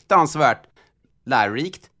fruktansvärt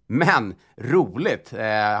lärorikt, men roligt.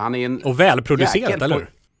 Han är och välproducerat, eller hur?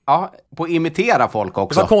 Ja, på att imitera folk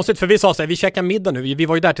också. Det var konstigt, för vi sa så här, vi käkar middag nu. Vi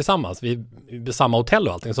var ju där tillsammans, vi samma hotell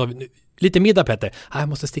och allting. Så lite middag, Petter. Jag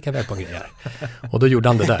måste sticka iväg på en grej här. Och då gjorde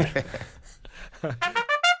han det där.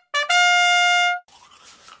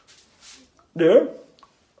 Du,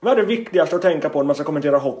 vad är det viktigaste att tänka på när man ska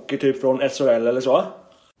kommentera hockey typ från SHL eller så?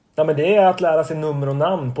 Ja, men det är att lära sig nummer och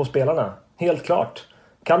namn på spelarna. Helt klart.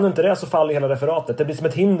 Kan du inte det så faller hela referatet. Det blir som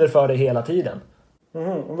ett hinder för dig hela tiden.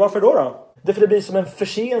 Varför då? Det blir som en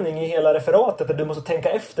försening i hela referatet där du måste tänka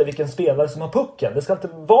efter vilken spelare som har pucken. Det ska inte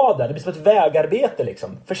vara där. Det blir som ett vägarbete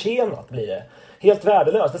liksom. Försenat blir det. Helt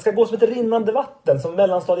värdelöst. Det ska gå som ett rinnande vatten som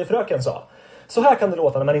mellanstadiefröken sa. Så här kan det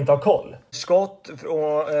låta när man inte har koll. Skott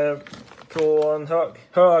från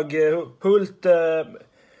hög hult.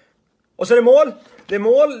 Och så är det mål. Det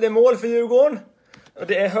är mål för Djurgården. Och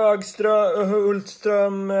det är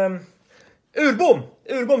Hultström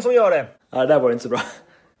Urbom som gör det. Ja, det där var inte så bra.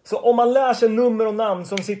 Så om man lär sig nummer och namn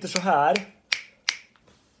som sitter så här,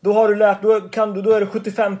 då har du lärt, då är du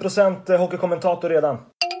 75% hockeykommentator redan.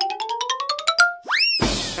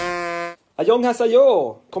 Ajong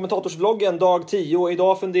Hasayo, kommentatorsvloggen dag 10.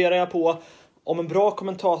 Idag funderar jag på om en bra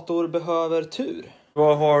kommentator behöver tur.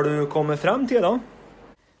 Vad har du kommit fram till då?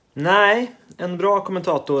 Nej, en bra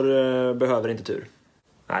kommentator behöver inte tur.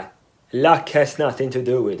 Nej, luck has nothing to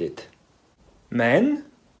do with it. Men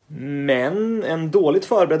en dåligt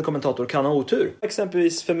förberedd kommentator kan ha otur.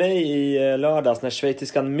 Exempelvis för mig i lördags när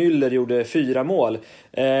schweiziskan Müller gjorde 4 mål.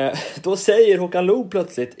 Då säger Håkan Loob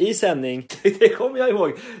plötsligt i sändning, det kommer jag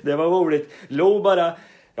ihåg, det var roligt. Loob bara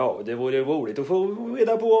Ja, det vore roligt att få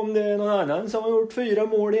reda på om det är någon annan som har gjort 4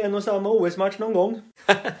 mål i en och samma OS-match någon gång.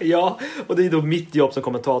 Ja, och det är då mitt jobb som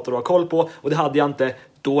kommentator att ha koll på. Och det hade jag inte.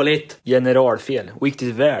 Dåligt. Generalfel. Och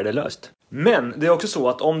riktigt värdelöst. Men det är också så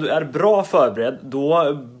att om du är bra förberedd,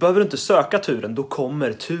 då behöver du inte söka turen. Då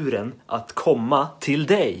kommer turen att komma till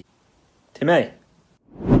dig. Till mig.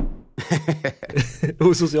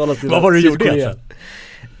 Osociala stilar. Vad var det du gjorde egentligen?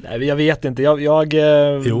 Nej, jag vet inte.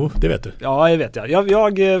 Jo, det vet du. Ja, jag vet.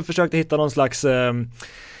 Jag försökte hitta någon slags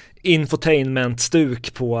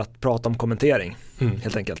infotainment-stuk på att prata om kommentering,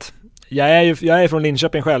 helt enkelt. Jag är från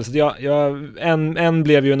Linköping själv, så en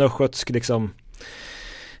blev ju en östgötsk liksom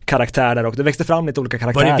karaktär där, och det växte fram lite olika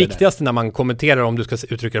karaktärer. Vad är det viktigaste när man kommenterar, om du ska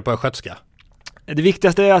uttrycka det på östgötska? Det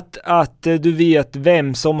viktigaste är att du vet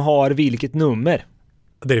vem som har vilket nummer.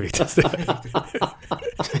 Det är det viktigaste.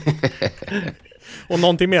 Och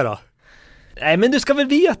någonting mer då? Nej, men du ska väl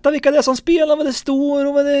veta vilka det är som spelar, vad det står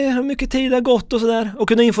och hur mycket tid det har gått och sådär. Och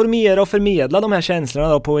kunna informera och förmedla de här känslorna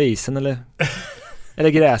då på isen eller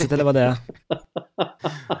gräset eller vad det är.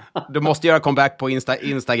 Du måste göra comeback på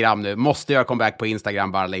Instagram nu. Måste göra comeback på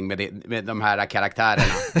Instagram, Barling, med de här karaktärerna.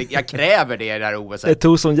 Jag kräver det i det här OS. Det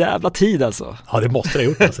tog sån jävla tid alltså. Ja, det måste det ha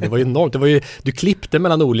gjort alltså. Det var ju enormt. Du klippte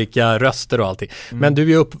mellan olika röster och allting. Men du är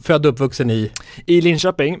ju född och uppvuxen i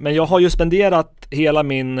Linköping, men jag har ju spenderat hela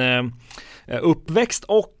min uppväxt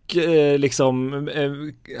och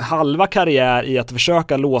halva karriär i att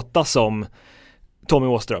försöka låta som Tommy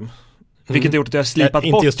Åström. Vilket har gjort att jag har slipat bort.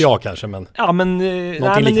 Inte just jag kanske, men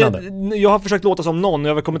liknande. Jag har försökt låta som någon, och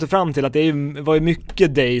jag har kommit fram till att det var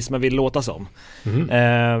mycket dig som jag vill låta som.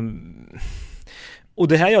 Och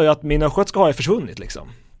det här gör ju att mina östgötska har försvunnit liksom.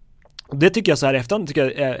 Och det tycker jag så här efterhand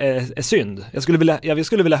är synd. Jag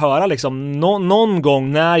skulle vilja höra liksom någon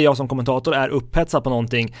gång när jag som kommentator är upphetsad på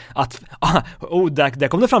någonting att där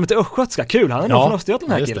kom det fram till östgötska. Kul, han är nog från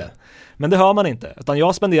Östergötland, den här killen. Men det hör man inte, utan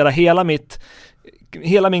jag spenderar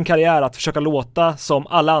hela min karriär att försöka låta som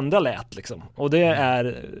alla andra lät liksom. Och det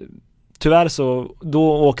är tyvärr så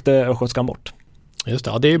då åkte östgötskan bort. Just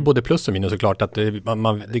det, ja, det är både plus och minus såklart, att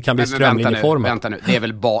det kan bli strömlinjeformat. Vänta nu, det är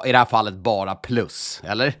väl i det här fallet bara plus,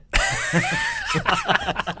 eller?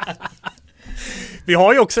 Vi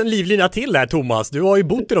har ju också en livlina till här, Thomas. Du har ju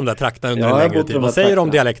bott i de där trakterna under en längre tid. Vad säger du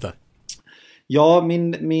om dialekter? Ja,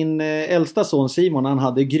 min äldsta son Simon, han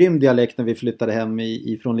hade grym dialekt när vi flyttade hem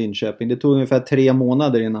från Linköping. Det tog ungefär 3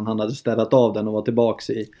 månader innan han hade städat av den och var tillbaks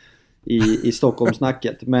i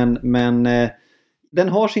Stockholmsnacket. Men den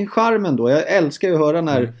har sin charm ändå. Jag älskar ju att höra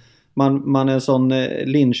när man är en sån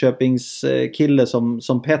Linköpings kille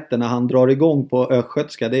som Petter, när han drar igång på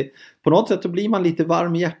östgötska. På något sätt så blir man lite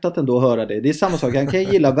varm i hjärtat ändå att höra det. Det är samma sak. Jag kan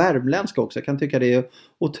gilla värmländska också. Jag kan tycka det är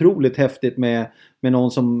otroligt häftigt med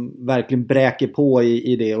någon som verkligen bräker på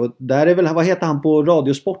i det. Och där är väl, vad heter han på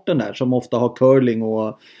Radiosporten där, som ofta har curling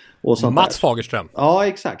och sånt Mats där. Fagerström. Ja,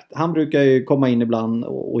 exakt. Han brukar ju komma in ibland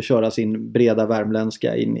och köra sin breda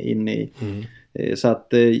värmländska in i... Så att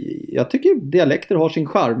jag tycker dialekter har sin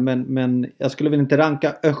charm, men jag skulle väl inte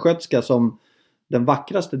ranka östgötska som den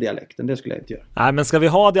vackraste dialekten. Det skulle jag inte göra. Nej, men ska vi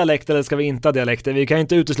ha dialekter eller ska vi inte ha dialekter? Vi kan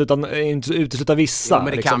inte utesluta vissa. Jo,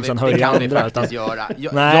 men det kan vi faktiskt göra.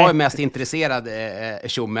 Jag är mest intresserad,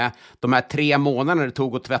 Tjomme, de här 3 månaderna det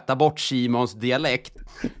tog att tvätta bort Simons dialekt.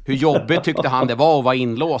 Hur jobbigt tyckte han det var att vara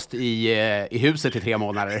inlåst i huset i 3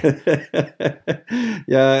 månader?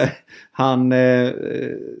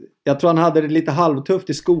 Jag tror han hade det lite halvtufft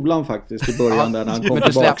i skolan faktiskt i början där när han kom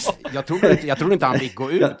tillbaka. Jag tror inte han fick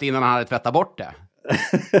gå ut innan han hade tvättat bort det.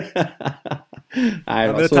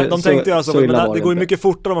 Nej, de tänkte göra så, men det går ju mycket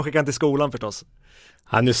fortare om man skickar han till skolan förstås.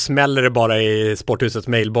 Nu smäller det bara i Sporthusets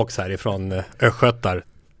mailbox härifrån Östgötar.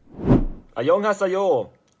 Ajong hasayo!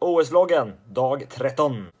 OS-vloggen, dag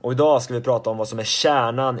 13. Och idag ska vi prata om vad som är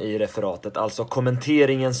kärnan i referatet, alltså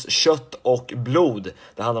kommenteringens kött och blod.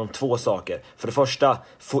 Det handlar om 2 saker. För det första,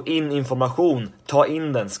 få in information, ta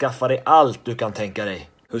in den, skaffa dig allt du kan tänka dig.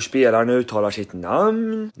 Hur spelaren uttalar sitt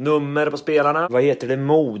namn, nummer på spelarna, vad heter det,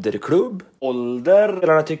 moderklubb, ålder,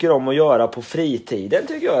 spelarna tycker om att göra på fritiden,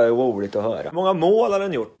 tycker jag är roligt att höra. Hur många mål har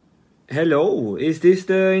den gjort? Hello, is this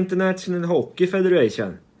the International Hockey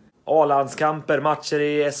Federation? A-landskamper, matcher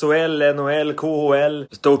i SHL, NHL, KHL.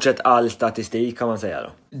 Stort sett all statistik kan man säga då.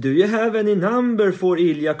 Do you have any number for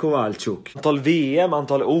Ilja Kovalchuk? Antal VM,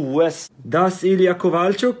 antal OS. Does Ilja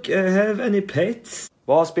Kovalchuk have any pets?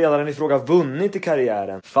 Vad har spelaren i fråga vunnit i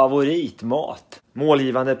karriären? Favoritmat.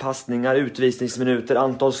 Målgivande passningar, utvisningsminuter,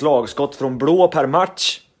 antal slagskott från blå per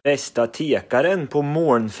match. Bästa tekaren på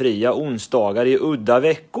morgonfria onsdagar i udda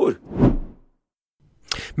veckor.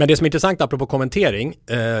 Men det som är intressant apropå kommentering,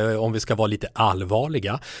 om vi ska vara lite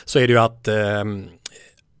allvarliga, så är det ju att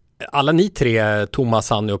alla ni tre, Thomas,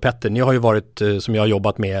 Sanny och Petter, ni har ju varit, som jag har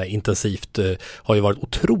jobbat med intensivt, har ju varit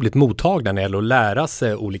otroligt mottagna när det gäller att lära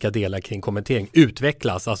sig olika delar kring kommentering,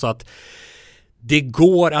 utvecklas, alltså att det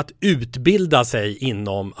går att utbilda sig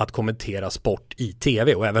inom att kommentera sport i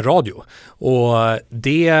tv och även radio. Och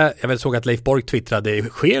jag såg att Leif Borg twittrade,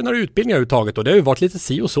 sker några utbildningar överhuvudtaget, och det har ju varit lite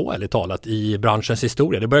si och så ärligt talat i branschens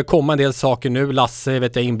historia. Det börjar komma en del saker nu. Lasse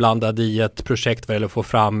är inblandad i ett projekt för att få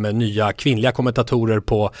fram nya kvinnliga kommentatorer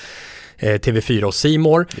på TV4 och C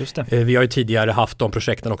More. Just det. Vi har ju tidigare haft de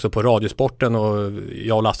projekten också på Radiosporten, och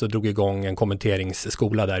jag och Lasse drog igång en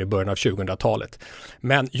kommenteringsskola där i början av 2000-talet.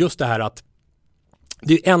 Men just det här att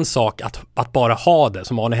det är en sak att bara ha det,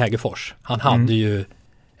 som Arne Hägerfors. Han hade ju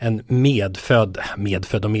en medfödd,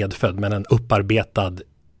 men en upparbetad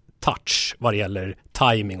touch vad det gäller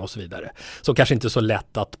timing och så vidare. Så kanske inte så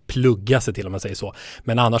lätt att plugga sig till, om man säger så.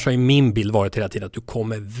 Men annars har ju min bild varit hela tiden att du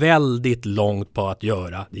kommer väldigt långt på att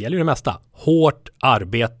göra, det gäller ju det mesta, hårt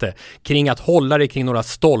arbete kring att hålla dig kring några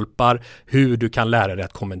stolpar, hur du kan lära dig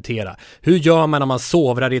att kommentera. Hur gör man när man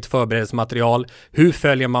sovrar i ett förberedelsematerial? Hur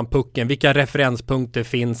följer man pucken? Vilka referenspunkter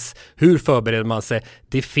finns? Hur förbereder man sig?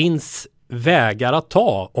 Det finns vägar att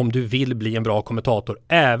ta om du vill bli en bra kommentator,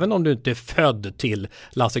 även om du inte är född till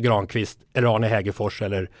Lasse Granqvist eller Arne Hägerfors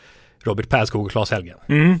eller Robert Perskog och Claes Helgen.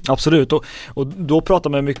 Absolut, och då pratar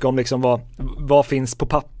man mycket om liksom vad finns på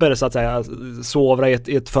papper, så att säga, sovra i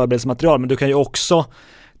ett förberedelsematerial, men du kan ju också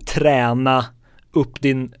träna upp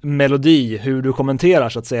din melodi, hur du kommenterar,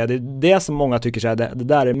 så att säga. Det är det som många tycker så här, det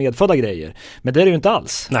där är medfödda grejer, men det är det ju inte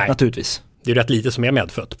alls. Nej. Naturligtvis. Det är rätt lite som är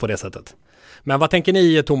medfött på det sättet. Men vad tänker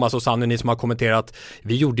ni, Thomas och Sanny, ni som har kommenterat?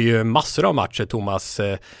 Vi gjorde ju massor av matcher, Thomas,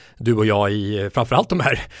 du och jag, i framförallt de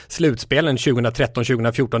här slutspelen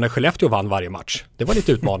 2013-2014 när Skellefteå vann varje match. Det var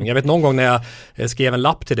lite utmaning. Jag vet någon gång när jag skrev en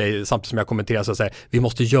lapp till dig samtidigt som jag kommenterade, så säger vi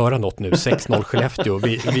måste göra något nu, 6-0 Skellefteå.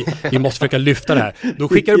 Vi måste försöka lyfta det här. Då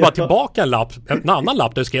skickar du bara tillbaka en annan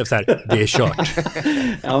lapp där du skrev så här, det är kört.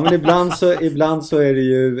 Ja, men ibland så är det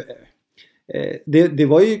ju... Det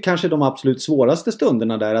var ju kanske de absolut svåraste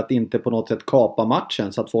stunderna där, att inte på något sätt kapa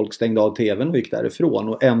matchen så att folk stängde av tvn och gick därifrån,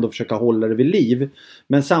 och ändå försöka hålla det vid liv.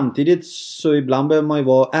 Men samtidigt så ibland behöver man ju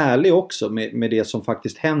vara ärlig också med det som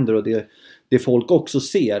faktiskt händer och det folk också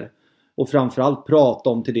ser. Och framförallt prata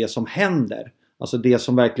om till det som händer. Alltså det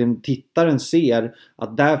som verkligen tittaren ser,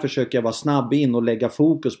 att där försöker jag vara snabb in och lägga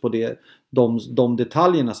fokus på de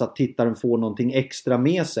detaljerna, så att tittaren får någonting extra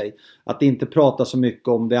med sig. Att inte prata så mycket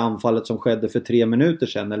om det anfallet som skedde för 3 minuter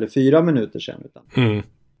sedan eller 4 minuter sedan.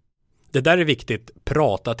 Det där är viktigt,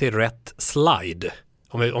 prata till rätt slide.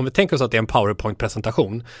 Om vi tänker oss att det är en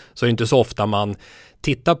PowerPoint-presentation, så är det inte så ofta man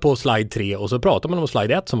tittar på slide 3 och så pratar man om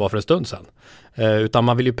slide 1 som var för en stund sedan. Utan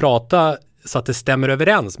man vill ju prata så att det stämmer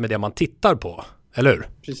överens med det man tittar på, eller hur?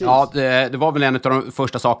 Precis. Ja, det var väl en av de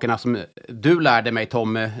första sakerna som du lärde mig,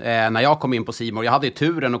 Tom, när jag kom in på C More. Jag hade ju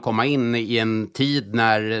turen att komma in i en tid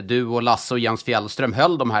när du och Lasse och Jens Fjällström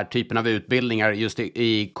höll de här typen av utbildningar just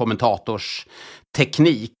i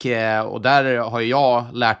kommentatorsteknik. Och där har jag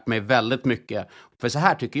lärt mig väldigt mycket. För så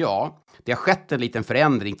här tycker jag, det har skett en liten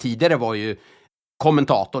förändring. Tidigare var ju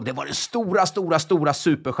kommentator, det var den stora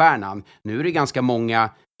superstjärnan. Nu är det ganska många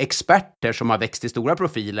experter som har växt till stora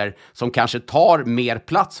profiler som kanske tar mer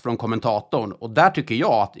plats från kommentatorn, och där tycker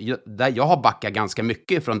jag att jag har backat ganska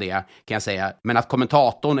mycket från det, kan jag säga, men att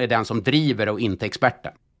kommentatorn är den som driver och inte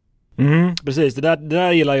experten. Precis, det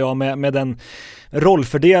där gillar jag med den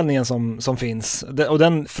rollfördelningen som finns. Och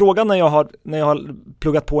den frågan när jag har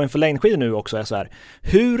pluggat på inför längdskidor nu också är så här: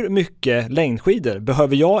 hur mycket längdskidor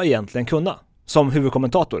behöver jag egentligen kunna som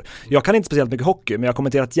huvudkommentator? Jag kan inte speciellt mycket hockey, men jag har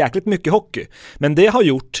kommenterat jäkligt mycket hockey. Men det har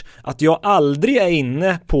gjort att jag aldrig är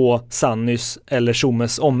inne på Sannys eller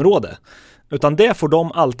Tjommes område. Utan det får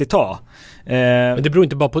de alltid ta. Men det beror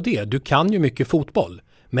inte bara på det. Du kan ju mycket fotboll,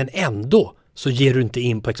 men ändå så ger du inte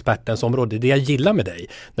in på expertens område. Det jag gillar med dig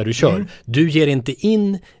när du kör. Du ger inte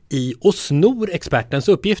in i och snor expertens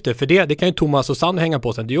uppgifter. För det kan ju Thomas och Sanny hänga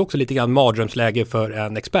på sen. Det är ju också lite grann mardrömsläge för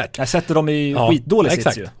en expert. Jag sätter dem i skitdålig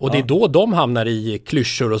sits ju. Och det är då de hamnar i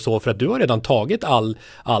klyschor och så, för att du har redan tagit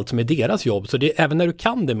allt som är deras jobb. Så det, även när du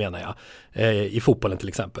kan det, menar jag, i fotbollen till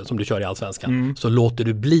exempel, som du kör i Allsvenskan, så låter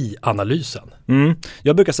du bli analysen.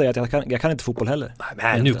 Jag brukar säga att jag kan inte fotboll heller.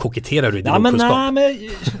 Nej, nu koketterar du i din kunskap.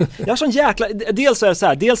 Jag har sån jäkla... Dels är det så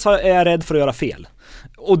här, dels är jag rädd för att göra fel.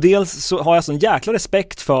 Och dels så har jag sån jäkla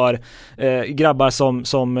respekt för grabbar som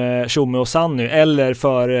Tjomme och Sanny, eller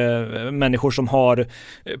för människor som har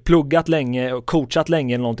pluggat länge och coachat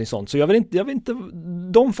länge eller någonting sånt. Så jag vill inte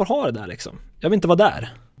de får ha det där liksom. Jag vill inte vara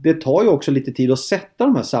där. Det tar ju också lite tid att sätta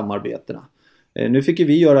de här samarbetena. Nu fick ju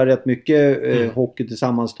vi göra rätt mycket hockey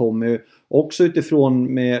tillsammans, Tommy. Också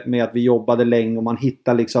utifrån med att vi jobbade länge och man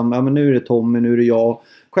hittar liksom, ja men nu är det Tommy, nu är det jag.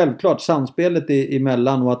 Självklart samspelet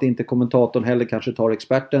emellan och att inte kommentatorn heller kanske tar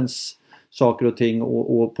expertens saker och ting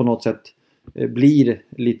och på något sätt blir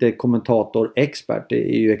lite kommentator-expert.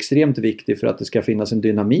 Det är ju extremt viktigt för att det ska finnas en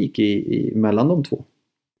dynamik mellan de två.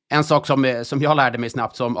 En sak som jag lärde mig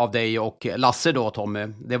snabbt av dig och Lasse då, Tommy,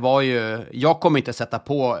 det var ju, jag kommer inte sätta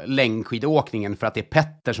på längdskidåkningen för att det är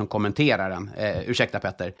Petter som kommenterar den. Ursäkta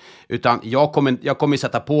Petter. Utan jag kommer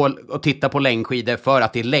sätta på och titta på längdskidor för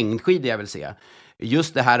att det är längdskidor jag vill se.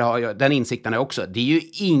 Just det här, den insikten är också, det är ju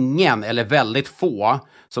ingen eller väldigt få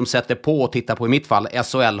som sätter på och tittar på, i mitt fall,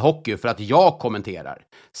 SHL-hockey för att jag kommenterar.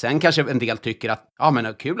 Sen kanske en del tycker att, ja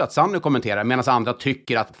men kul att Sanny kommenterar, medan andra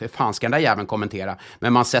tycker att, för fan ska den där jäveln kommentera.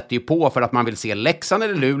 Men man sätter ju på för att man vill se Leksand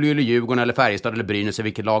eller Luleå eller Djurgården eller Färjestad eller Brynäs,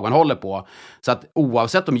 vilket lag man håller på. Så att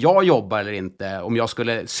oavsett om jag jobbar eller inte, om jag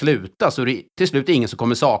skulle sluta, så är det till slut ingen som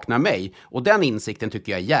kommer sakna mig. Och den insikten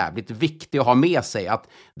tycker jag är jävligt viktig att ha med sig, att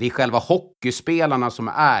det är själva hockeyspelarna som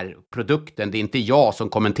är produkten, det är inte jag som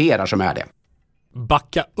kommenterar som är det.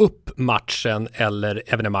 Backa upp matchen eller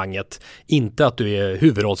evenemanget, inte att du är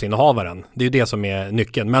huvudrollsinnehavaren. Det är ju det som är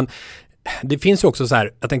nyckeln. Men det finns ju också så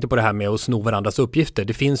här, jag tänkte på det här med att sno varandras uppgifter.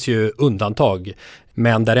 Det finns ju undantag,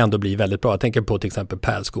 men där det ändå blir väldigt bra. Jag tänker på till exempel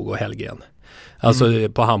Pärlskog och Hellgren. Alltså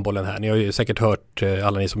på handbollen här. Ni har ju säkert hört,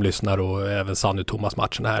 alla ni som lyssnar, och även Sanny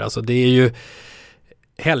Thomas-matchen här. Alltså det är ju,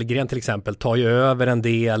 Hellgren till exempel tar ju över en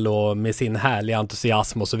del och med sin härliga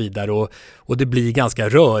entusiasm och så vidare, och det blir ganska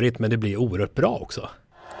rörigt, men det blir oerhört bra också.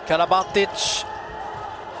 Karabatic.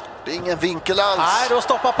 Det är ingen vinkel alls. Nej, då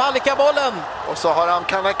stoppar Palicka bollen. Och så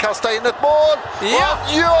kan han kasta in ett mål. Ja. Och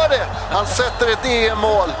han gör det! Han sätter ett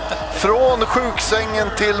EM-mål från sjuksängen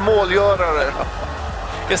till målgörare.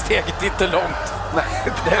 Det steget inte långt.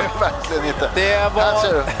 Nej, det är verkligen inte. Det var... Här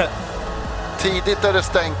ser du. Tidigt är det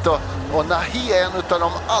stängt och Nahi är en av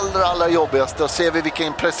de allra jobbigaste. Och ser vi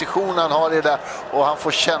vilken precision han har i det. Och han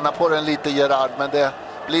får känna på den lite, Gerard, men det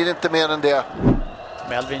blir inte mer än det.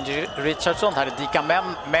 Melvin Richardson, här är Dika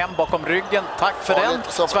Mem bakom ryggen. Tack för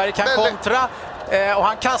den. Sverige kan kontra. Och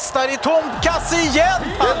han kastar i tomkasse igen,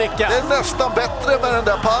 Palicka. Det är nästan bättre med den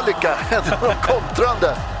där Palicka än de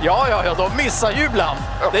kontrande. Ja, de missar ju ibland.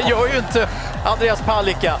 Det gör ju inte Andreas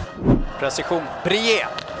Palicka. Precision, Brie.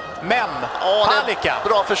 Men Palicka.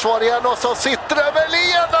 Bra försvar igen, och så sitter det väl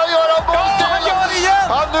igen och gör mål. Ja, han gör det igen!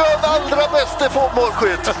 Han är den allra bästa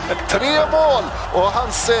målskytt. 3 mål och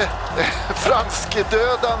hans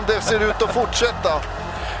franskdödande ser ut att fortsätta.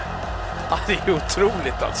 Ja, det är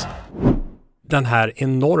otroligt alltså. Den här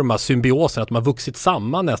enorma symbiosen, att de har vuxit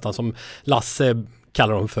samman nästan, som Lasse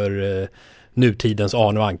kallar dem för nutidens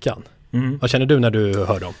Arne och Ankan. Vad känner du när du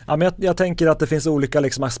hör dem? Ja, men jag tänker att det finns olika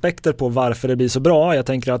liksom aspekter på varför det blir så bra. Jag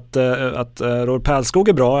tänker att Robert Pärlskog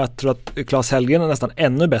är bra. Jag tror att Claes Hellgren är nästan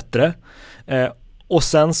ännu bättre. Och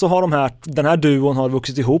sen så har den här duon har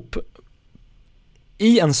vuxit ihop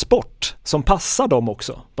i en sport som passar dem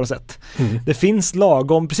också på något sätt. Det finns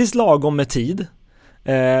precis lagom med tid.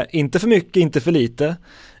 Inte för mycket, inte för lite.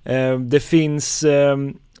 Det finns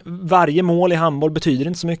varje mål i handboll betyder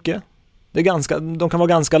inte så mycket. Det är de kan vara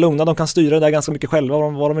ganska lugna, de kan styra det där ganska mycket själva,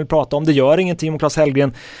 vad de vill prata om. Det gör ingenting om Claes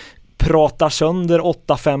Hellgren pratar sönder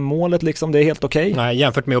 8-5 målet liksom, det är helt okej. Nej,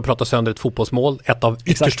 jämfört med att prata sönder ett fotbollsmål, ett av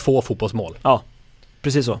ytterst få fotbollsmål. Ja,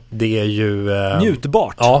 precis så. Det är ju...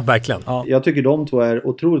 njutbart. Ja, verkligen. Ja. Jag tycker de två är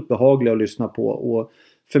otroligt behagliga att lyssna på, och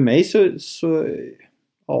för mig så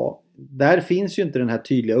där finns ju inte den här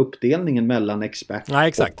tydliga uppdelningen mellan expert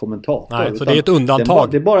och kommentator. Nej, så det är ett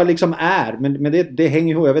undantag. Det bara liksom är, men det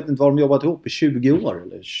hänger ihop. Jag vet inte vad de jobbat ihop i 20 år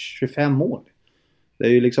eller 25 år. Det är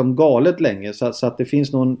ju liksom galet länge, så att det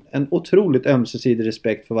finns en otroligt ömsesidig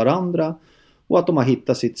respekt för varandra, och att de har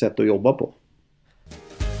hittat sitt sätt att jobba på.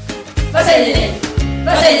 Vad säger ni?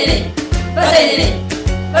 Vad säger ni? Vad säger ni?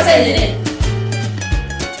 Vad säger ni?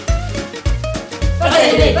 Vad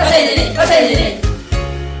säger ni? Vad säger ni? Vad säger ni?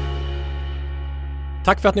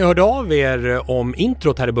 Tack för att ni hörde av er om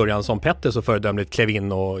introt här i början, som Petter så föredömligt klev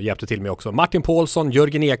in och hjälpte till med också. Martin Paulsson,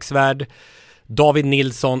 Jörgen Eksvärd, David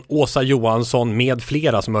Nilsson, Åsa Johansson med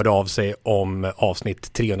flera som hörde av sig om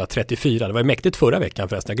avsnitt 334. Det var mäktigt förra veckan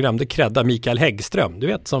förresten. Jag glömde kredda Mikael Häggström, du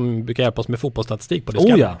vet, som brukar hjälpa oss med fotbollsstatistik på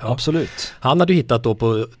det. Ja, absolut. Han hade ju hittat då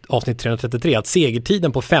på avsnitt 333 att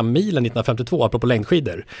segertiden på 5 milen 1952, apropå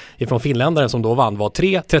längdskidor, ifrån finländaren som då vann var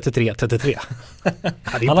 3:33:33.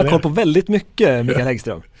 Han har koll på väldigt mycket, Mikael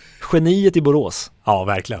Häggström. Geniet i Borås. Ja,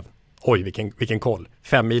 verkligen. Oj, vilken koll.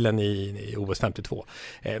 5 milen i OS 52.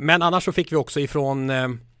 Men annars så fick vi också ifrån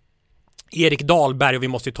Erik Dahlberg, och vi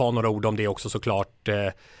måste ju ta några ord om det också såklart.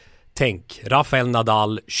 Tänk, Rafael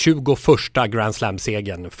Nadal 21 Grand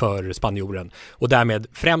Slam-segern för spanjoren och därmed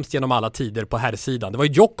främst genom alla tider på herrsidan. Det var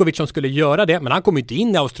ju Djokovic som skulle göra det, men han kom inte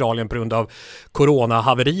in i Australien på grund av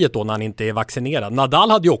coronahaveriet då när han inte är vaccinerad.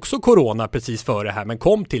 Nadal hade ju också corona precis före här, men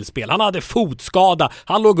kom till spel. Han hade fotskada,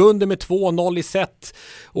 han låg under med 2-0 i set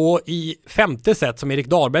och i femte set som Erik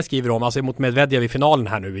Dahlberg skriver om, alltså mot Medvedev i finalen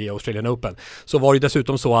här nu i Australian Open, så var det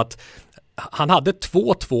dessutom så att han hade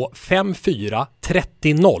 2-2, 5-4,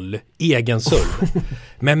 30-0 egen serve.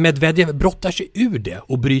 Men Medvedev brottar sig ur det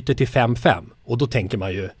och bryter till 5-5. Och då tänker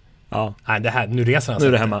man ju, nej, det här, nu reser han sig.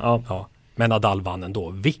 Nu är det hemma, ja. Men Nadal vann ändå.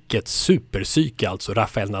 Vilket superpsyke alltså,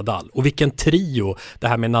 Rafael Nadal. Och vilken trio det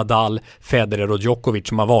här med Nadal, Federer och Djokovic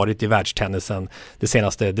som har varit i världstennisen det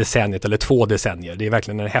senaste decenniet eller 2 decennier. Det är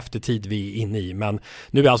verkligen en häftig tid vi är inne i. Men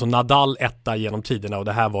nu är alltså Nadal etta genom tiderna och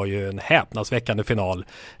det här var ju en häpnadsväckande final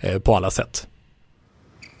på alla sätt.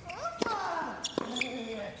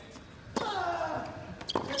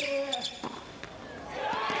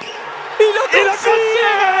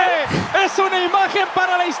 Es una imagen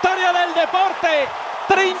para la historia del deporte.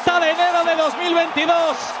 30 de enero de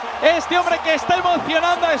 2022. Este hombre que está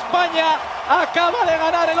emocionando a España acaba de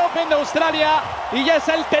ganar el Open de Australia y ya es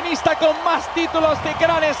el tenista con más títulos de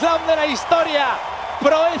Grand Slam de la historia.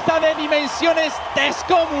 Proeza de dimensiones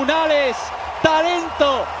descomunales.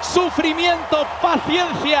 Talento, sufrimiento,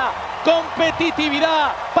 paciencia, competitividad,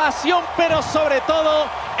 pasión, pero sobre todo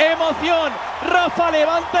emoción. Rafa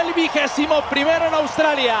levanta el 21º en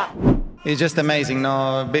Australia. It's just amazing.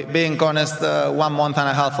 No, being honest, 1 month and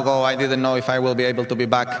a half ago, I didn't know if I will be able to be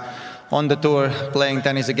back on the tour playing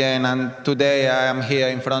tennis again. And today I am here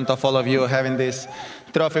in front of all of you having this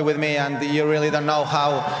trophy with me. And you really don't know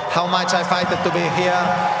how much I fight to be here.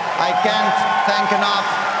 I can't thank enough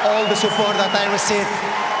all the support that I received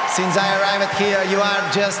since I arrived here. You are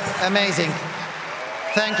just amazing.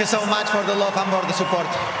 Thank you so much for the love and for the support.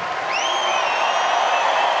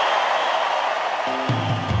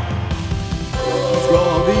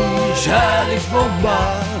 Ska vi kärleksbomba?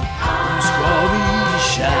 Nu ska vi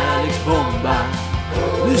kärleksbomba.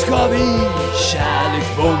 Nu ska vi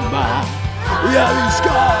kärleksbomba. Ja, vi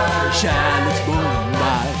ska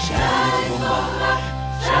kärleksbomba. Kärleksbomba.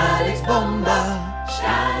 Kärleksbomba.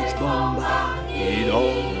 Kärleksbomba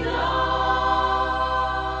idag.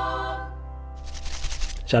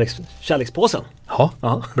 Kärlekspåsen.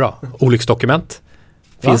 Ja, bra. Olycksdokument.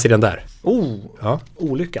 Finns i den där.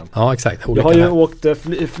 Olyckan. Ja, exakt. Jag har ju åkt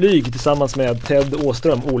flyg tillsammans med Ted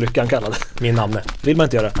Åström, Olyckan kallad. Min namn. Vill man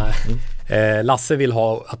inte göra? Nej. Lasse vill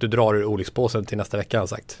ha att du drar ur olyckspåsen till nästa vecka, har han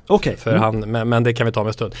sagt. Okej. Men det kan vi ta med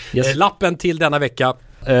en stund. Yes. Lappen till denna vecka.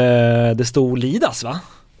 Det stod Lidas, va?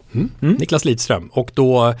 Niklas Lidström. Och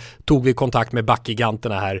då tog vi kontakt med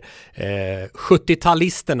backgiganterna här.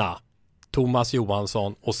 70-talisterna. Thomas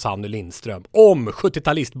Johansson och Sanny Lindström om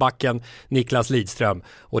 70-talistbacken Niklas Lidström.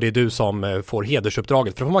 Och det är du som får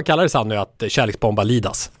hedersuppdraget. För får man kalla det, Sanny, att kärleksbomba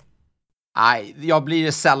Lidas? Nej, jag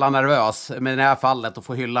blir sällan nervös med det här fallet att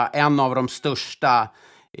få hylla en av de största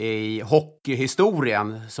i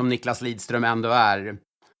hockeyhistorien som Niklas Lidström ändå är.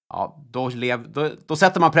 Ja, då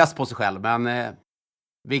sätter man press på sig själv, men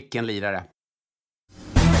vilken lirare.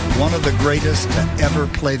 One of the greatest to ever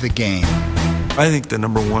play the game. I think the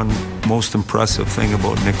number one most impressive thing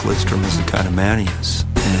about Nick Lidstrom is the kind of man he is.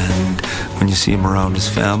 And when you see him around his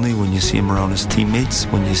family, when you see him around his teammates,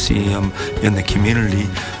 when you see him in the community,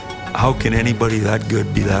 how can anybody that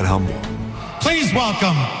good be that humble? Please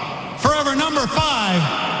welcome, forever number 5,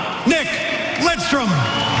 Nick Lidstrom.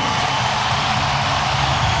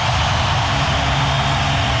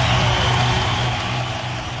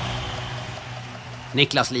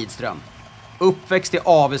 Niklas Lidström. Uppväxt i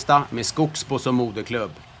Avesta med Skogsbo som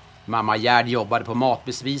moderklubb. Mamma Gerd jobbade på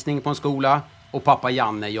matbespisning på en skola och pappa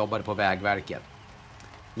Janne jobbade på Vägverket.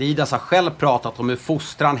 Lidas har själv pratat om hur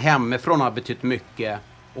fostran hemifrån har betytt mycket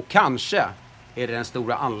och kanske är det den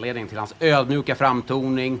stora anledningen till hans ödmjuka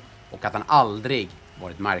framtoning och att han aldrig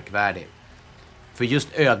varit märkvärdig. För just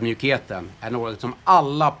ödmjukheten är något som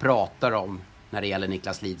alla pratar om när det gäller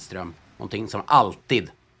Niklas Lidström. Någonting som alltid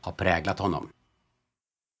har präglat honom.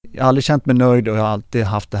 Jag har aldrig känt mig nöjd och jag har alltid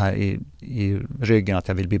haft det här i ryggen att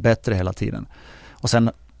jag vill bli bättre hela tiden. Och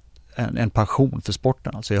sen en passion för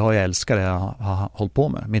sporten. Alltså jag älskar det jag har hållit på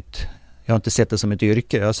med. Jag har inte sett det som ett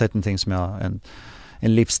yrke. Jag har sett någonting som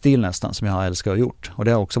en livsstil nästan som jag har älskat och gjort. Och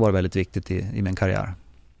det har också varit väldigt viktigt i min karriär.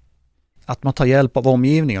 Att man tar hjälp av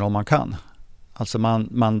omgivningen om man kan. Alltså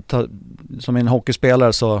man tar, som en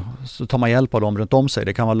hockeyspelare så tar man hjälp av dem runt om sig.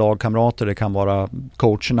 Det kan vara lagkamrater, det kan vara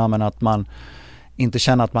coacherna, men att man inte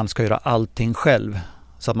känner att man ska göra allting själv.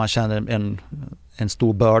 Så att man känner en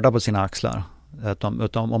stor börda på sina axlar.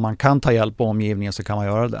 Utan om man kan ta hjälp av omgivningen så kan man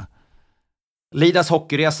göra det. Lidas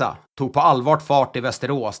hockeyresa tog på allvar fart i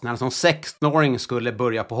Västerås när han som 16-åring skulle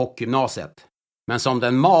börja på hockeygymnasiet. Men som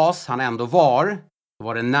den mas han ändå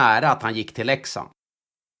var det nära att han gick till Leksand.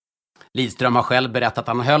 Lidström har själv berättat att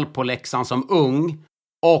han höll på Leksand som ung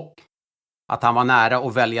och att han var nära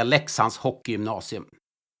att välja Leksands hockeygymnasium.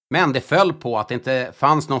 Men det föll på att det inte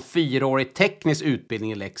fanns någon 4-årig teknisk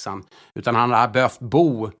utbildning i Leksand, utan han hade behövt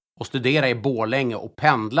bo och studera i Borlänge och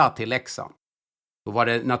pendla till Leksand. Då var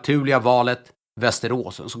det naturliga valet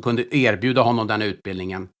Västerås som kunde erbjuda honom den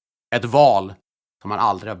utbildningen. Ett val som han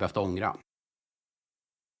aldrig har behövt ångra.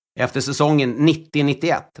 Efter säsongen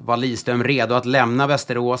 90-91 var Lidström redo att lämna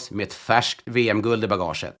Västerås med ett färskt VM-guld i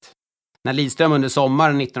bagaget. När Lidström under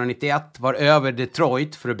sommaren 1991 var över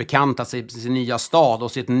Detroit för att bekanta sig med sin nya stad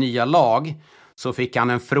och sitt nya lag, så fick han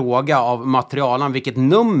en fråga av materialen vilket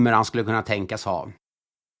nummer han skulle kunna tänkas ha.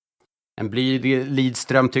 En blyg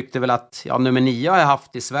Lidström tyckte väl att nummer 9 har jag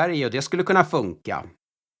haft i Sverige och det skulle kunna funka.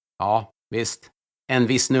 Ja, visst. En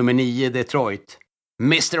viss nummer 9 i Detroit.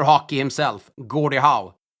 Mr. Hockey himself, Gordie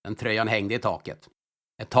Howe. Den tröjan hängde i taket.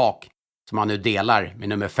 Ett tak som han nu delar med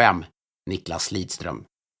nummer 5, Niklas Lidström.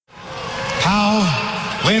 Howe,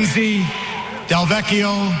 Lindsay, Delvecchio,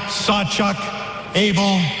 Sawchuk,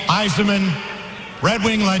 Abel, Eisenman, Red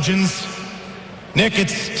Wing legends. Nick,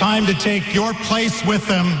 it's time to take your place with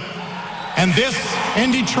them. And this,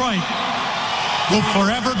 in Detroit, will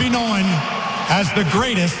forever be known as the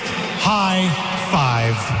greatest high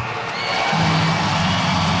five.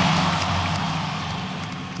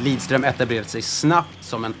 Lidström etablerade sig snabbt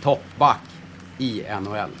som en toppback i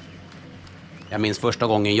NHL. Jag minns första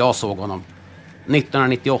gången jag såg honom.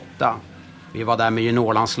 1998. Vi var där med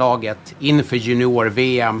juniorlandslaget inför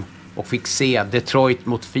junior-VM och fick se Detroit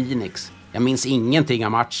mot Phoenix. Jag minns ingenting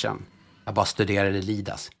av matchen. Jag bara studerade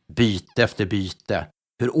Lidas. Byte efter byte.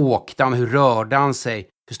 Hur åkte han? Hur rörde han sig?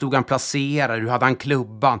 Hur stod han placerad? Hur hade han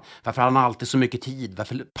klubban? Varför hade han alltid så mycket tid?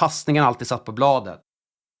 Varför passningen alltid satt på bladet?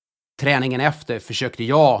 Träningen efter försökte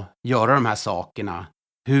jag göra de här sakerna.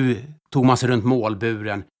 Hur tog man sig runt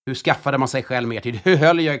målburen? Hur skaffade man sig själv mer tid? Hur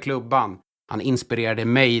höll jag i klubban? Han inspirerade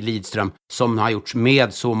mig, Lidström, som har gjorts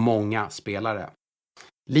med så många spelare.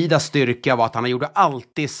 Lidas styrka var att han gjorde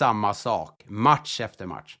alltid samma sak, match efter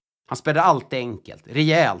match. Han spelade alltid enkelt,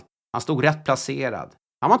 rejält. Han stod rätt placerad.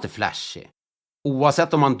 Han var inte flashig.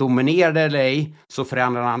 Oavsett om han dominerade eller ej så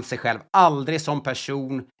förändrade han sig själv aldrig som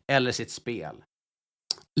person eller sitt spel.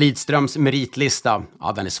 Lidströms meritlista,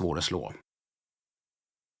 den är svår att slå.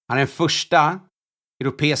 Han är den första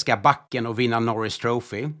europeiska backen att vinna Norris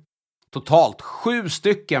Trophy. Totalt 7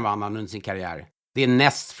 stycken vann han under sin karriär. Det är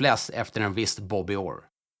näst flest efter en viss Bobby Orr.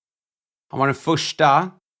 Han var den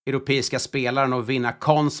första europeiska spelaren att vinna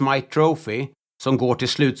Conn Smythe Trophy som går till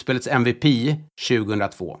slutspelets MVP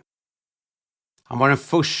 2002. Han var den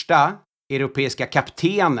första europeiska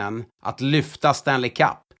kaptenen att lyfta Stanley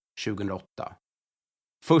Cup 2008.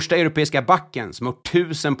 Första europeiska backen som har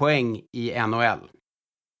 1000 poäng i NHL.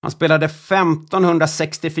 Han spelade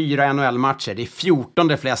 1564 NHL-matcher, det är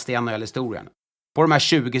 14 flest i NHL-historien. På de här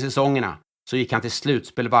 20 säsongerna så gick han till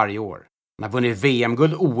slutspel varje år. Han har vunnit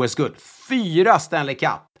VM-guld, OS-guld, 4 Stanley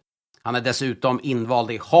Cup. Han är dessutom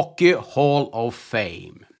invald i Hockey Hall of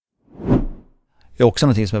Fame. Det är också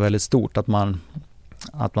något som är väldigt stort, att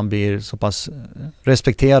man blir så pass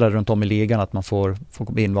respekterad runt om i ligan att man får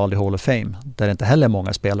bli invald i Hall of Fame. Där det inte heller är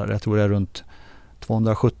många spelare. Jag tror det är runt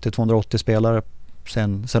 270-280 spelare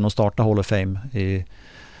sen de startade Hall of Fame i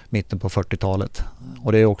mitten på 40-talet.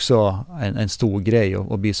 Och det är också en stor grej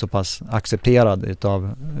att bli så pass accepterad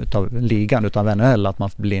utav ligan, utav NHL, att man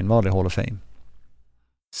blir invald i Hall of Fame.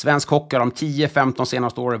 Svensk hockey de 10-15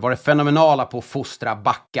 senaste åren var det fenomenala på att fostra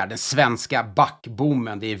backar. Den svenska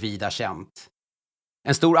backboomen, det är vida känt.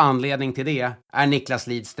 En stor anledning till det är Niklas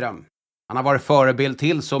Lidström. Han har varit förebild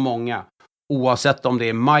till så många, oavsett om det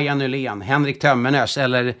är Maja Nylén, Henrik Tömmernes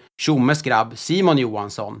eller Tjommes grabb Simon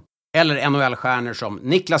Johansson, eller NHL-stjärnor som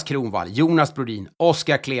Niklas Kronwall, Jonas Brodin,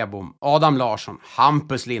 Oskar Klebom, Adam Larsson,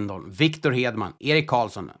 Hampus Lindholm, Viktor Hedman, Erik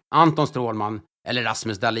Karlsson, Anton Strålman eller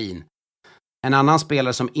Rasmus Dahlin. En annan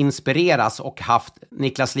spelare som inspireras och haft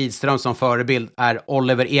Niklas Lidström som förebild är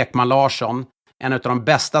Oliver Ekman Larsson, en av de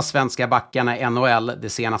bästa svenska backarna i NHL det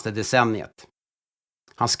senaste decenniet.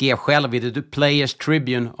 Han skrev själv i The Players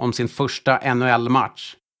Tribune om sin första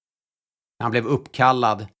NHL-match. Han blev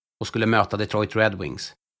uppkallad och skulle möta Detroit Red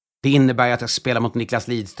Wings. Det innebär att jag spelar mot Niklas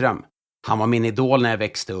Lidström. Han var min idol när jag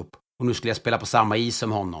växte upp och nu skulle jag spela på samma is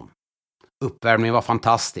som honom. Uppvärmningen var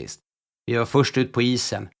fantastisk. Vi var först ut på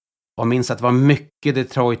isen och minns att det var mycket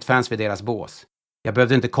Detroit-fans vid deras bås. Jag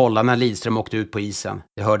behövde inte kolla när Lidström åkte ut på isen.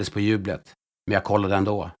 Det hördes på jublet. Men jag kollade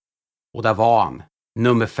ändå. Och där var han,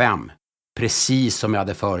 nummer 5. Precis som jag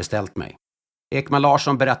hade föreställt mig. Ekman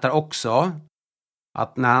Larsson berättar också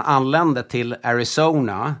att när han anlände till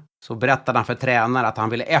Arizona så berättade han för tränare att han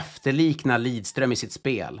ville efterlikna Lidström i sitt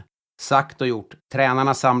spel. Sagt och gjort.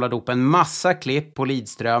 Tränarna samlade upp en massa klipp på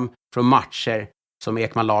Lidström från matcher som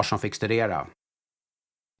Ekman Larsson fick studera.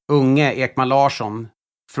 Unge Ekman Larsson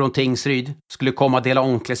från Tingsryd skulle komma att dela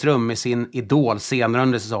omklädningsrum med sin idol senare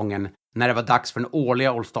under säsongen när det var dags för den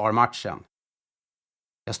årliga All-Star-matchen.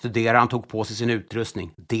 Jag studerade, han tog på sig sin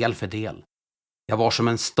utrustning, del för del. Jag var som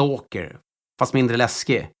en stalker, fast mindre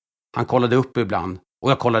läskig. Han kollade upp ibland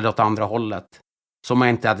och jag kollade åt andra hållet. Som jag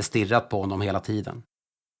inte hade stirrat på honom hela tiden.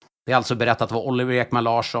 Det är alltså berättat av Oliver Ekman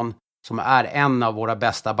Larsson som är en av våra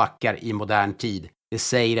bästa backar i modern tid. Det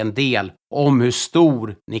säger en del om hur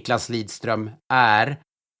stor Niklas Lidström är.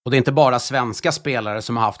 Och det är inte bara svenska spelare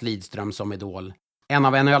som har haft Lidström som idol. En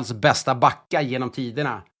av NHLs bästa backar genom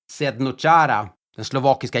tiderna, Zdeno Chara, den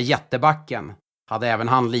slovakiska jättebacken, hade även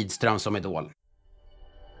han Lidström som idol.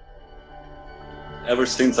 Ever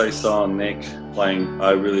since I saw Nick playing,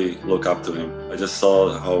 I really look up to him. I just saw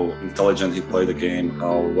how intelligent he played the game,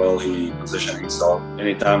 how well he positioned himself.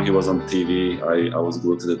 Anytime he was on TV, I was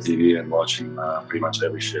glued to the TV and watching pretty much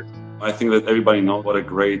every shift. I think that everybody knows what a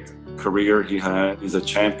great career he had. He's a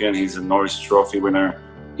champion, he's a Norris Trophy winner.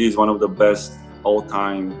 He's one of the best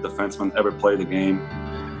all-time defensemen ever played the game.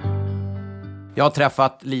 Jag har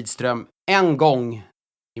träffat Lidström en gång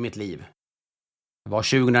i mitt liv. Det var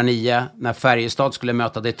 2009 när Färjestad skulle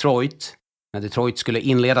möta Detroit. När Detroit skulle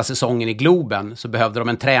inleda säsongen i Globen så behövde de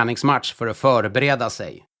en träningsmatch för att förbereda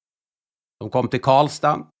sig. De kom till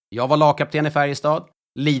Karlstad. Jag var lagkapten i Färjestad.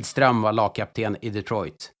 Lidström var lagkapten i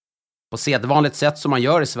Detroit. På sedvanligt sätt som man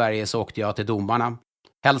gör i Sverige så åkte jag till domarna.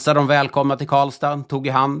 Hälsade dem välkomna till Karlstad, tog i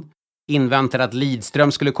hand. Inväntade att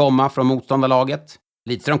Lidström skulle komma från motståndarlaget.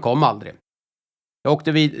 Lidström kom aldrig.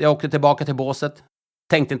 Jag åkte tillbaka till båset.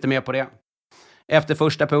 Tänkte inte mer på det. Efter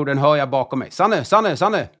första perioden hör jag bakom mig.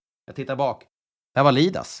 Sanne! Jag tittar bak. Det var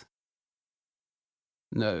Lidas.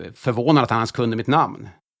 Nu, förvånad att han ens kunde mitt namn.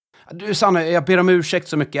 Du Sanne, jag ber om ursäkt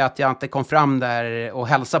så mycket att jag inte kom fram där och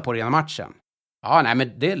hälsade på dig genom matchen. Ja, nej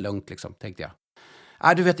men det är lugnt liksom, tänkte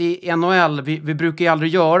jag. Du vet i NHL, vi brukar ju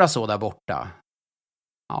aldrig göra så där borta.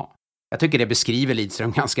 Ja, jag tycker det beskriver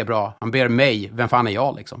Lidström ganska bra. Han ber mig, vem fan är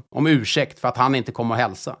jag liksom, om ursäkt för att han inte kommer att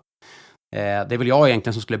hälsa. Det är väl jag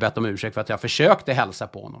egentligen som skulle bett om ursäkt för att jag försökte hälsa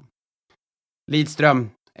på honom. Lidström,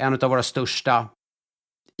 en av våra största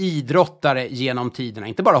idrottare genom tiderna,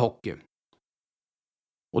 inte bara hockey.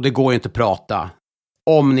 Och det går ju inte att prata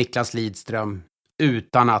om Niklas Lidström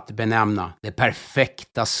utan att benämna det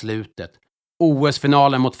perfekta slutet.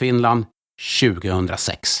 OS-finalen mot Finland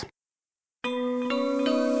 2006.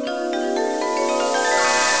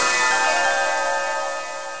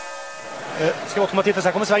 Ska vi komma till så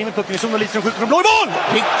här kommer Sverige med pucken i zon och Lidström skjuter från blå mål!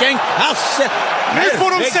 Vilken kasse! Nu får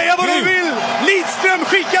de säga vad de vill! Lidström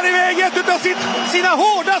skickar iväg ett av sina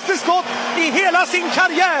hårdaste skott i hela sin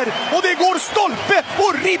karriär. Och det går stolpe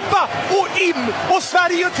och ribba och in. Och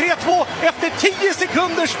Sverige 3-2 efter 10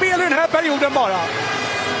 sekunders spel i den här perioden bara.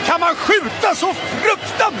 Kan man skjuta så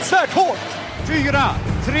fruktansvärt hårt? 4,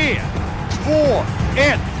 3, 2,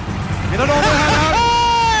 1. Mina damer och herrar,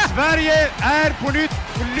 Sverige är på nytt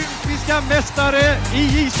olympiska mästare i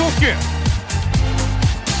ishockey.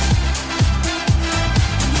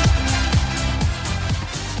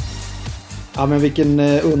 Ja men vilken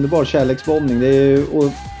underbar kärleksbombning. Det är ju,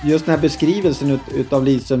 och just den här beskrivelsen utav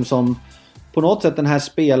Lidström som på något sätt den här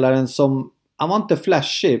spelaren som, han var inte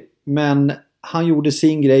flashig men han gjorde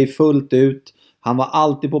sin grej fullt ut. Han var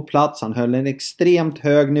alltid på plats, han höll en extremt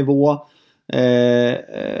hög nivå.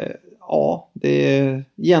 Ja, det är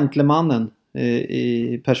gentlemannen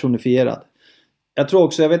personifierad. Jag tror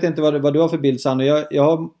också, jag vet inte vad du har för bild Sanne. Jag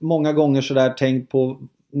har många gånger sådär tänkt på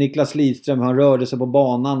Niklas Lidström, han rörde sig på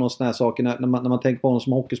banan och såna här saker när man tänker på honom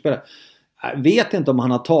som hockeyspelare. Jag vet inte om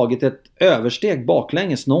han har tagit ett översteg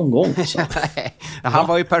baklänges någon gång. Han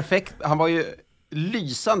var ju perfekt, han var ju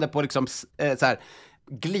lysande på liksom så här,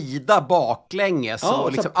 glida baklänges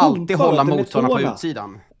och liksom alltid hålla motståndarna på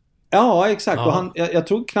utsidan. Ja, exakt. Ja. Och jag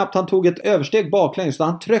tror knappt han tog ett översteg baklänges.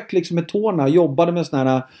 Han tryckte liksom med tårna och jobbade med såna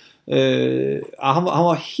här... han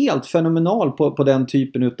var helt fenomenal på den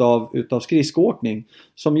typen utav skridskoåkning.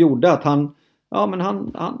 Som gjorde att han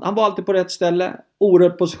var alltid på rätt ställe.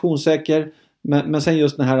 Oerhört positionssäker. Men sen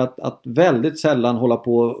just det här att väldigt sällan hålla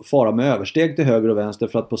på att fara med översteg till höger och vänster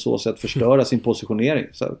för att på så sätt förstöra sin positionering.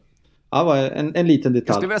 Så, Ja, var en liten detalj.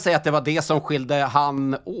 Jag skulle vilja säga att det var det som skilde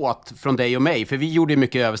han åt från dig och mig. För vi gjorde ju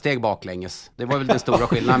mycket översteg baklänges. Det var väl den stora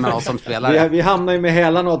skillnaden med oss som spelare. Vi hamnade ju med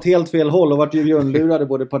hälarna åt helt fel håll och vart ju grundlurade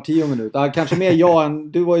både parti och minut. Kanske mer jag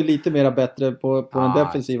än... Du var ju lite mer bättre på den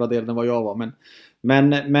defensiva delen än vad jag var.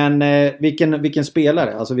 Men vilken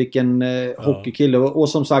spelare. Alltså vilken hockeykille. Och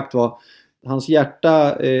som sagt var, hans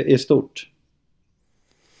hjärta är stort.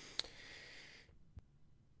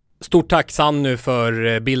 Stort tack Sannu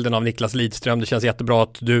för bilden av Niklas Lidström. Det känns jättebra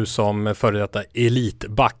att du som före detta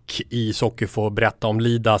elitback i ishockey får berätta om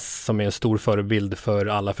Lidas som är en stor förebild för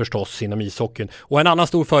alla förstås inom ishockeyn. Och en annan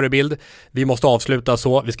stor förebild, vi måste avsluta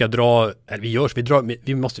så, vi ska dra,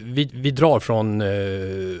 vi drar från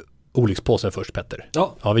olyckspåsen först Petter.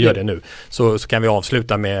 Ja, vi gör det nu. Så kan vi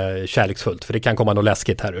avsluta med kärleksfullt, för det kan komma något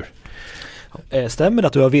läskigt här ur. Stämmer det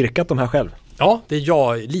att du har virkat de här själv? Ja, det är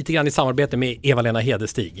jag. Lite grann i samarbete med Eva-Lena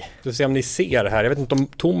Hedestig. Vi får se om ni ser här. Jag vet inte om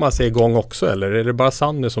Thomas är igång också, eller är det bara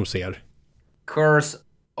Sanne som ser? Curse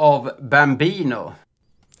of Bambino.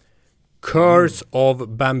 Curse of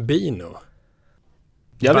Bambino.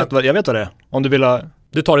 Jag vet vad det är. Om du vill ha...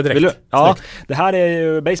 Du tar det direkt. Ja, det här är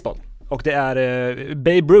ju baseball. Och det är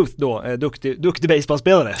Babe Ruth då, duktig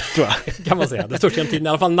baseballspelare, tror jag. Kan man säga. Det största genom tiden, i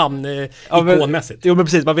alla fall namn ikonmässigt. Jo, men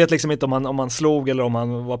precis. Man vet liksom inte om han slog eller om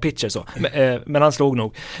han var pitcher så. Men han slog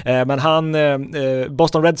nog. Men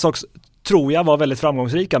Boston Red Sox tror jag var väldigt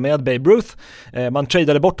framgångsrika med Babe Ruth. Man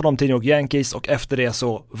tradade bort honom till New York Yankees och efter det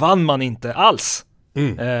så vann man inte alls.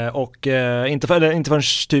 Och inte förrän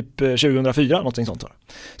typ 2004 någonting sånt.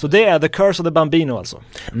 Så det är The Curse of the Bambino alltså.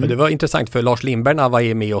 Men det var intressant för Lars Lindberg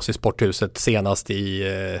var med oss i Sporthuset senast i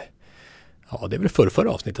det är väl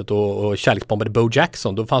förra avsnittet och kärleksbombade Bo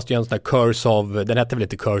Jackson. Då fanns det ju en sån där Curse of, den hette väl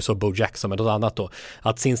inte Curse of Bo Jackson men något annat då.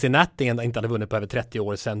 Att Cincinnati inte hade vunnit på över 30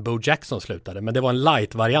 år sedan Bo Jackson slutade. Men det var en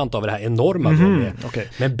light-variant av det här enorma. Okay.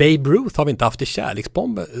 Men Babe Ruth har vi inte haft i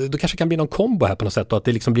kärleksbomb. Då kanske kan bli någon kombo här på något sätt och att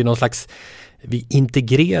det liksom blir någon slags, vi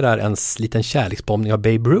integrerar en liten kärleksbombning av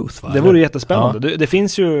Babe Ruth. Va? Det vore jättespännande. Ja. Det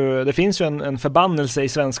finns ju en förbannelse i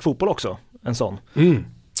svensk fotboll också. En sån.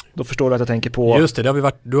 Då förstår du att jag tänker på... Just det,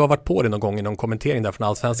 du har varit på det någon gång i någon kommentering där från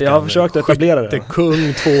Allsvenskan. Jag har försökt etablera det.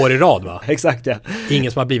 Kung 2 år i rad va? Exakt, ja.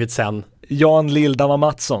 Ingen som har blivit sen. Jan Lildamma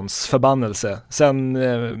Mattssons förbannelse. Sen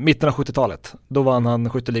mitten av 70-talet. Då vann han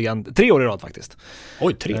skytteligan 3 år i rad faktiskt.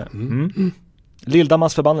 Oj, 3.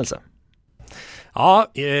 Lildammas förbannelse. Ja,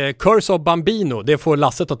 Curse of Bambino, det får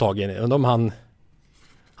Lasse ta tag i. Han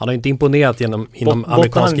har inte imponerat inom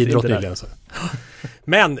amerikansk idrott nyligen.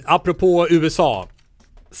 Men apropå USA,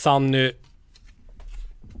 Sanny,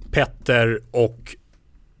 Petter och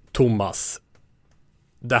Thomas.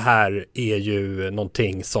 Det här är ju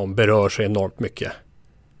någonting som berör så enormt mycket.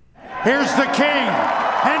 Here's the king,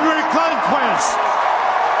 Henrik Lundqvist.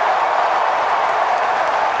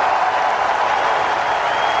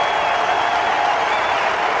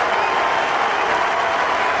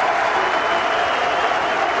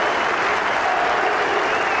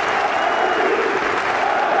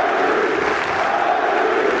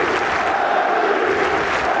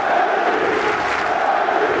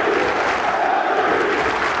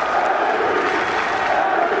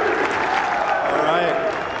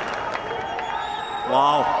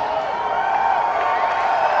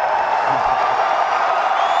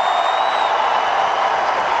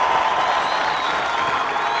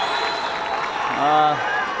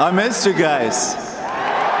 I missed you guys.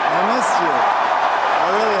 I missed you. I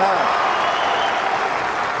really have.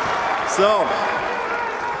 So,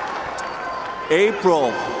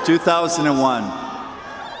 April 2001.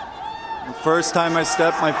 The first time I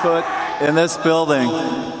stepped my foot in this building.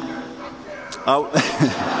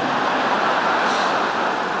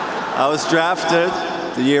 I was drafted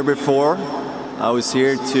the year before. I was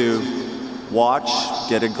here to watch,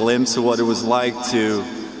 get a glimpse of what it was like to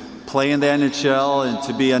play in the NHL and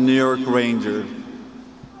to be a New York Ranger.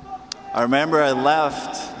 I remember I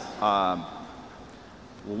left a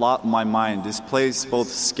lot in my mind. This place both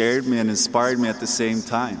scared me and inspired me at the same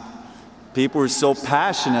time. People were so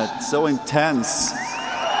passionate, so intense,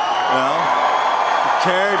 you know,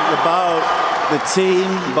 cared about the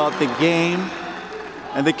team, about the game,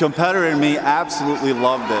 and the competitor in me absolutely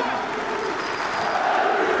loved it.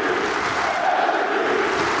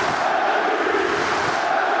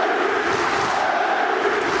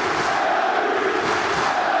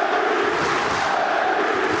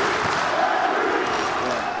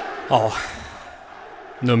 Ja,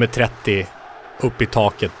 nummer 30 upp i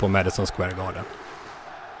taket på Madison Square Garden.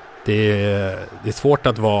 Det är svårt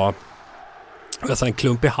att vara en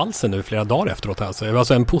klump i halsen nu flera dagar efteråt.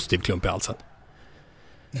 Alltså en positiv klump i halsen.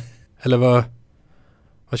 Eller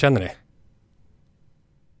vad känner ni?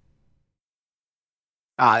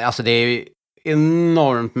 Ja, alltså det är ju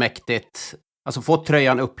enormt mäktigt. Alltså få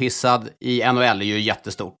tröjan upphissad i NHL är ju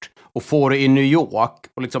jättestort. Och få det i New York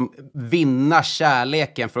och liksom vinna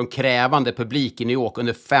kärleken från krävande publik i New York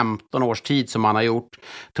under 15 års tid som han har gjort.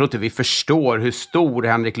 Jag tror inte vi förstår hur stor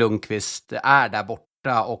Henrik Lundqvist är där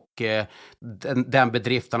borta och den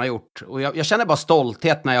bedrift han har gjort. Och jag känner bara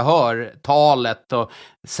stolthet när jag hör talet och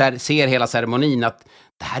ser hela ceremonin att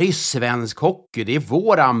det här är ju svensk hockey, det är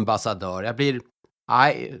vår ambassadör.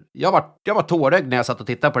 Jag var tårögd när jag satt och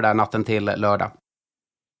tittade på det där natten till lördag.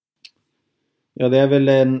 Ja, det är väl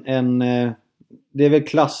det är väl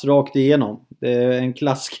klass rakt igenom. Det är en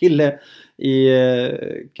klasskille i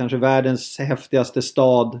kanske världens häftigaste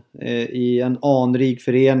stad, i en anrik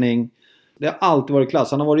förening. Det har alltid varit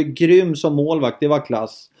klass. Han har varit grym som målvakt, det var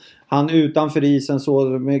klass. Han utanför isen så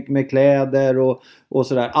med kläder och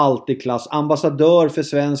sådär, alltid klass. Ambassadör för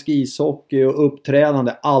svensk ishockey och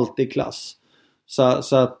uppträdande, alltid klass.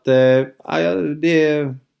 Så att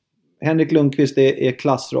Henrik Lundqvist är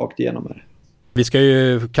klass rakt igenom här. Vi ska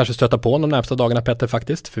ju kanske stöta på de närmsta dagarna, Petter,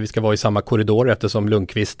 faktiskt. För vi ska vara i samma korridor eftersom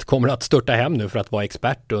Lundqvist kommer att störta hem nu för att vara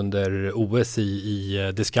expert under OS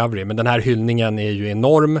i Discovery. Men den här hyllningen är ju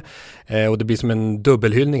enorm och det blir som en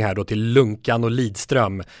dubbelhyllning här då till Lunkan och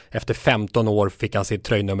Lidström. Efter 15 år fick han sitt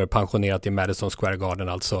tröjnummer pensionerat i Madison Square Garden.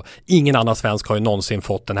 Alltså ingen annan svensk har ju någonsin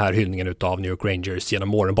fått den här hyllningen utav New York Rangers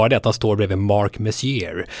genom åren. Bara det att han står bredvid Mark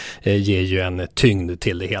Messier ger ju en tyngd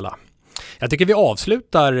till det hela. Jag tycker vi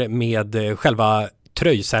avslutar med själva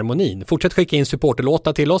tröjceremonin. Fortsätt skicka in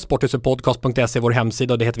supporterlåtar till oss. Sporthusetpodcast.se är vår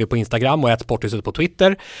hemsida och det heter vi på Instagram och @sporthuset på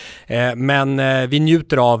Twitter. Men vi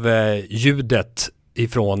njuter av ljudet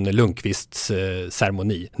ifrån Lundqvists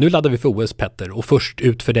ceremoni. Nu laddar vi för OS, Petter, och först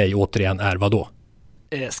ut för dig återigen är vad då?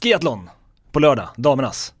 Skiathlon på lördag,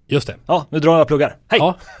 damernas. Just det. Ja, nu drar jag pluggar. Hej!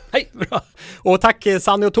 Ja, hej! Bra. Och tack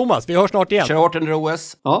Sanny och Thomas, vi hörs snart igen. Kör hårt under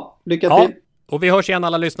OS. Ja, lycka till! Och vi hörs igen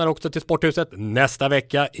alla lyssnare också till Sporthuset. Nästa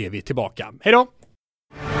vecka är vi tillbaka. Hej då!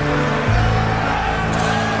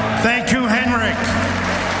 Thank you, Henrik.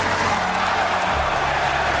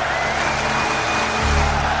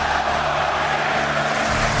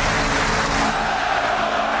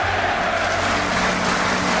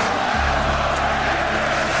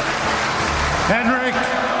 Henrik,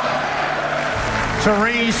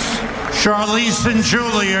 Therese, Charlize and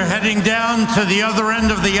Julie are heading down to the other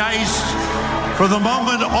end of the ice for the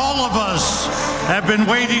moment all of us have been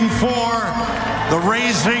waiting for, the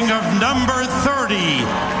raising of number 30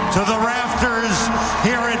 to the rafters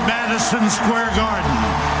here at Madison Square Garden.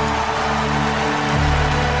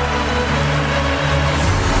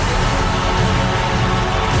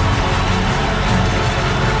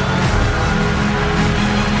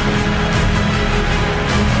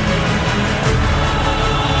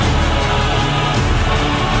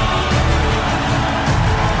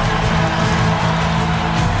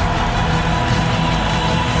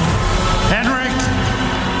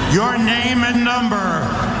 Your name and number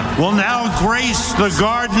will now grace the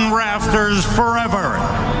garden rafters forever,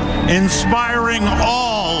 inspiring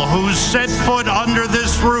all who set foot under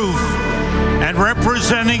this roof and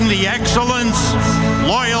representing the excellence,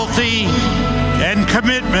 loyalty, and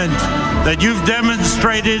commitment that you've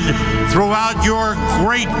demonstrated throughout your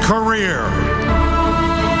great career.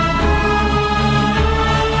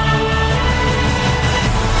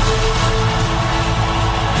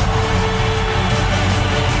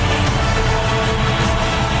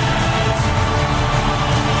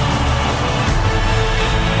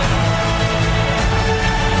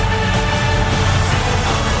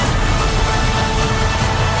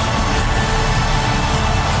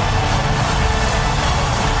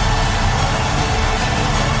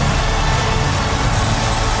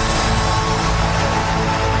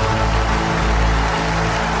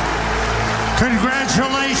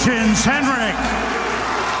 Congratulations, Henrik,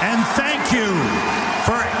 and thank you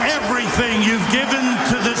for everything you've given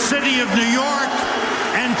to the city of New York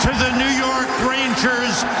and to the New York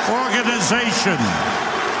Rangers organization.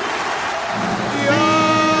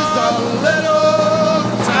 Here's a little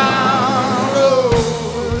town road.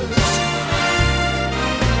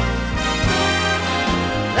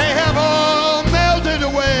 They have all melted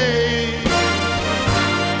away,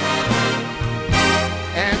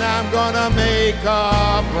 and I'm gonna make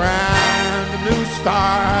a brand new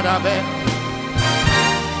start of it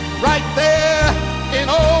right there in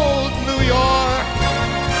old New York.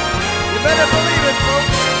 You better believe it,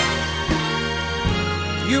 folks.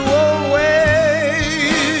 You always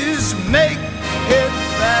make it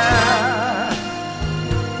there.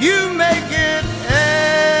 You make it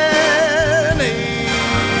anywhere.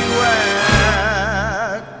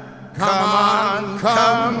 Come on,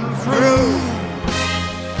 come through.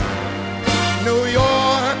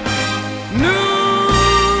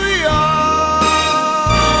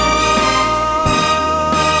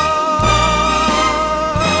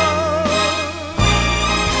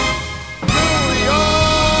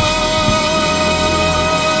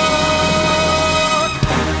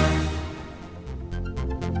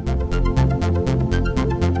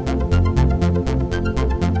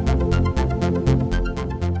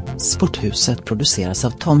 Sporthuset produceras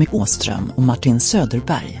av Tommy Åström och Martin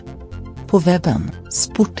Söderberg. På webben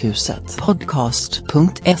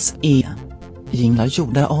sporthusetpodcast.se. Jinglar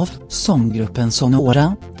gjorda av sånggruppen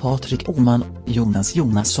Sonora, Patrik Åman, Jonas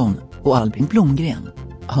Jonasson och Albin Blomgren.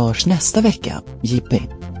 Hörs nästa vecka, Jippi.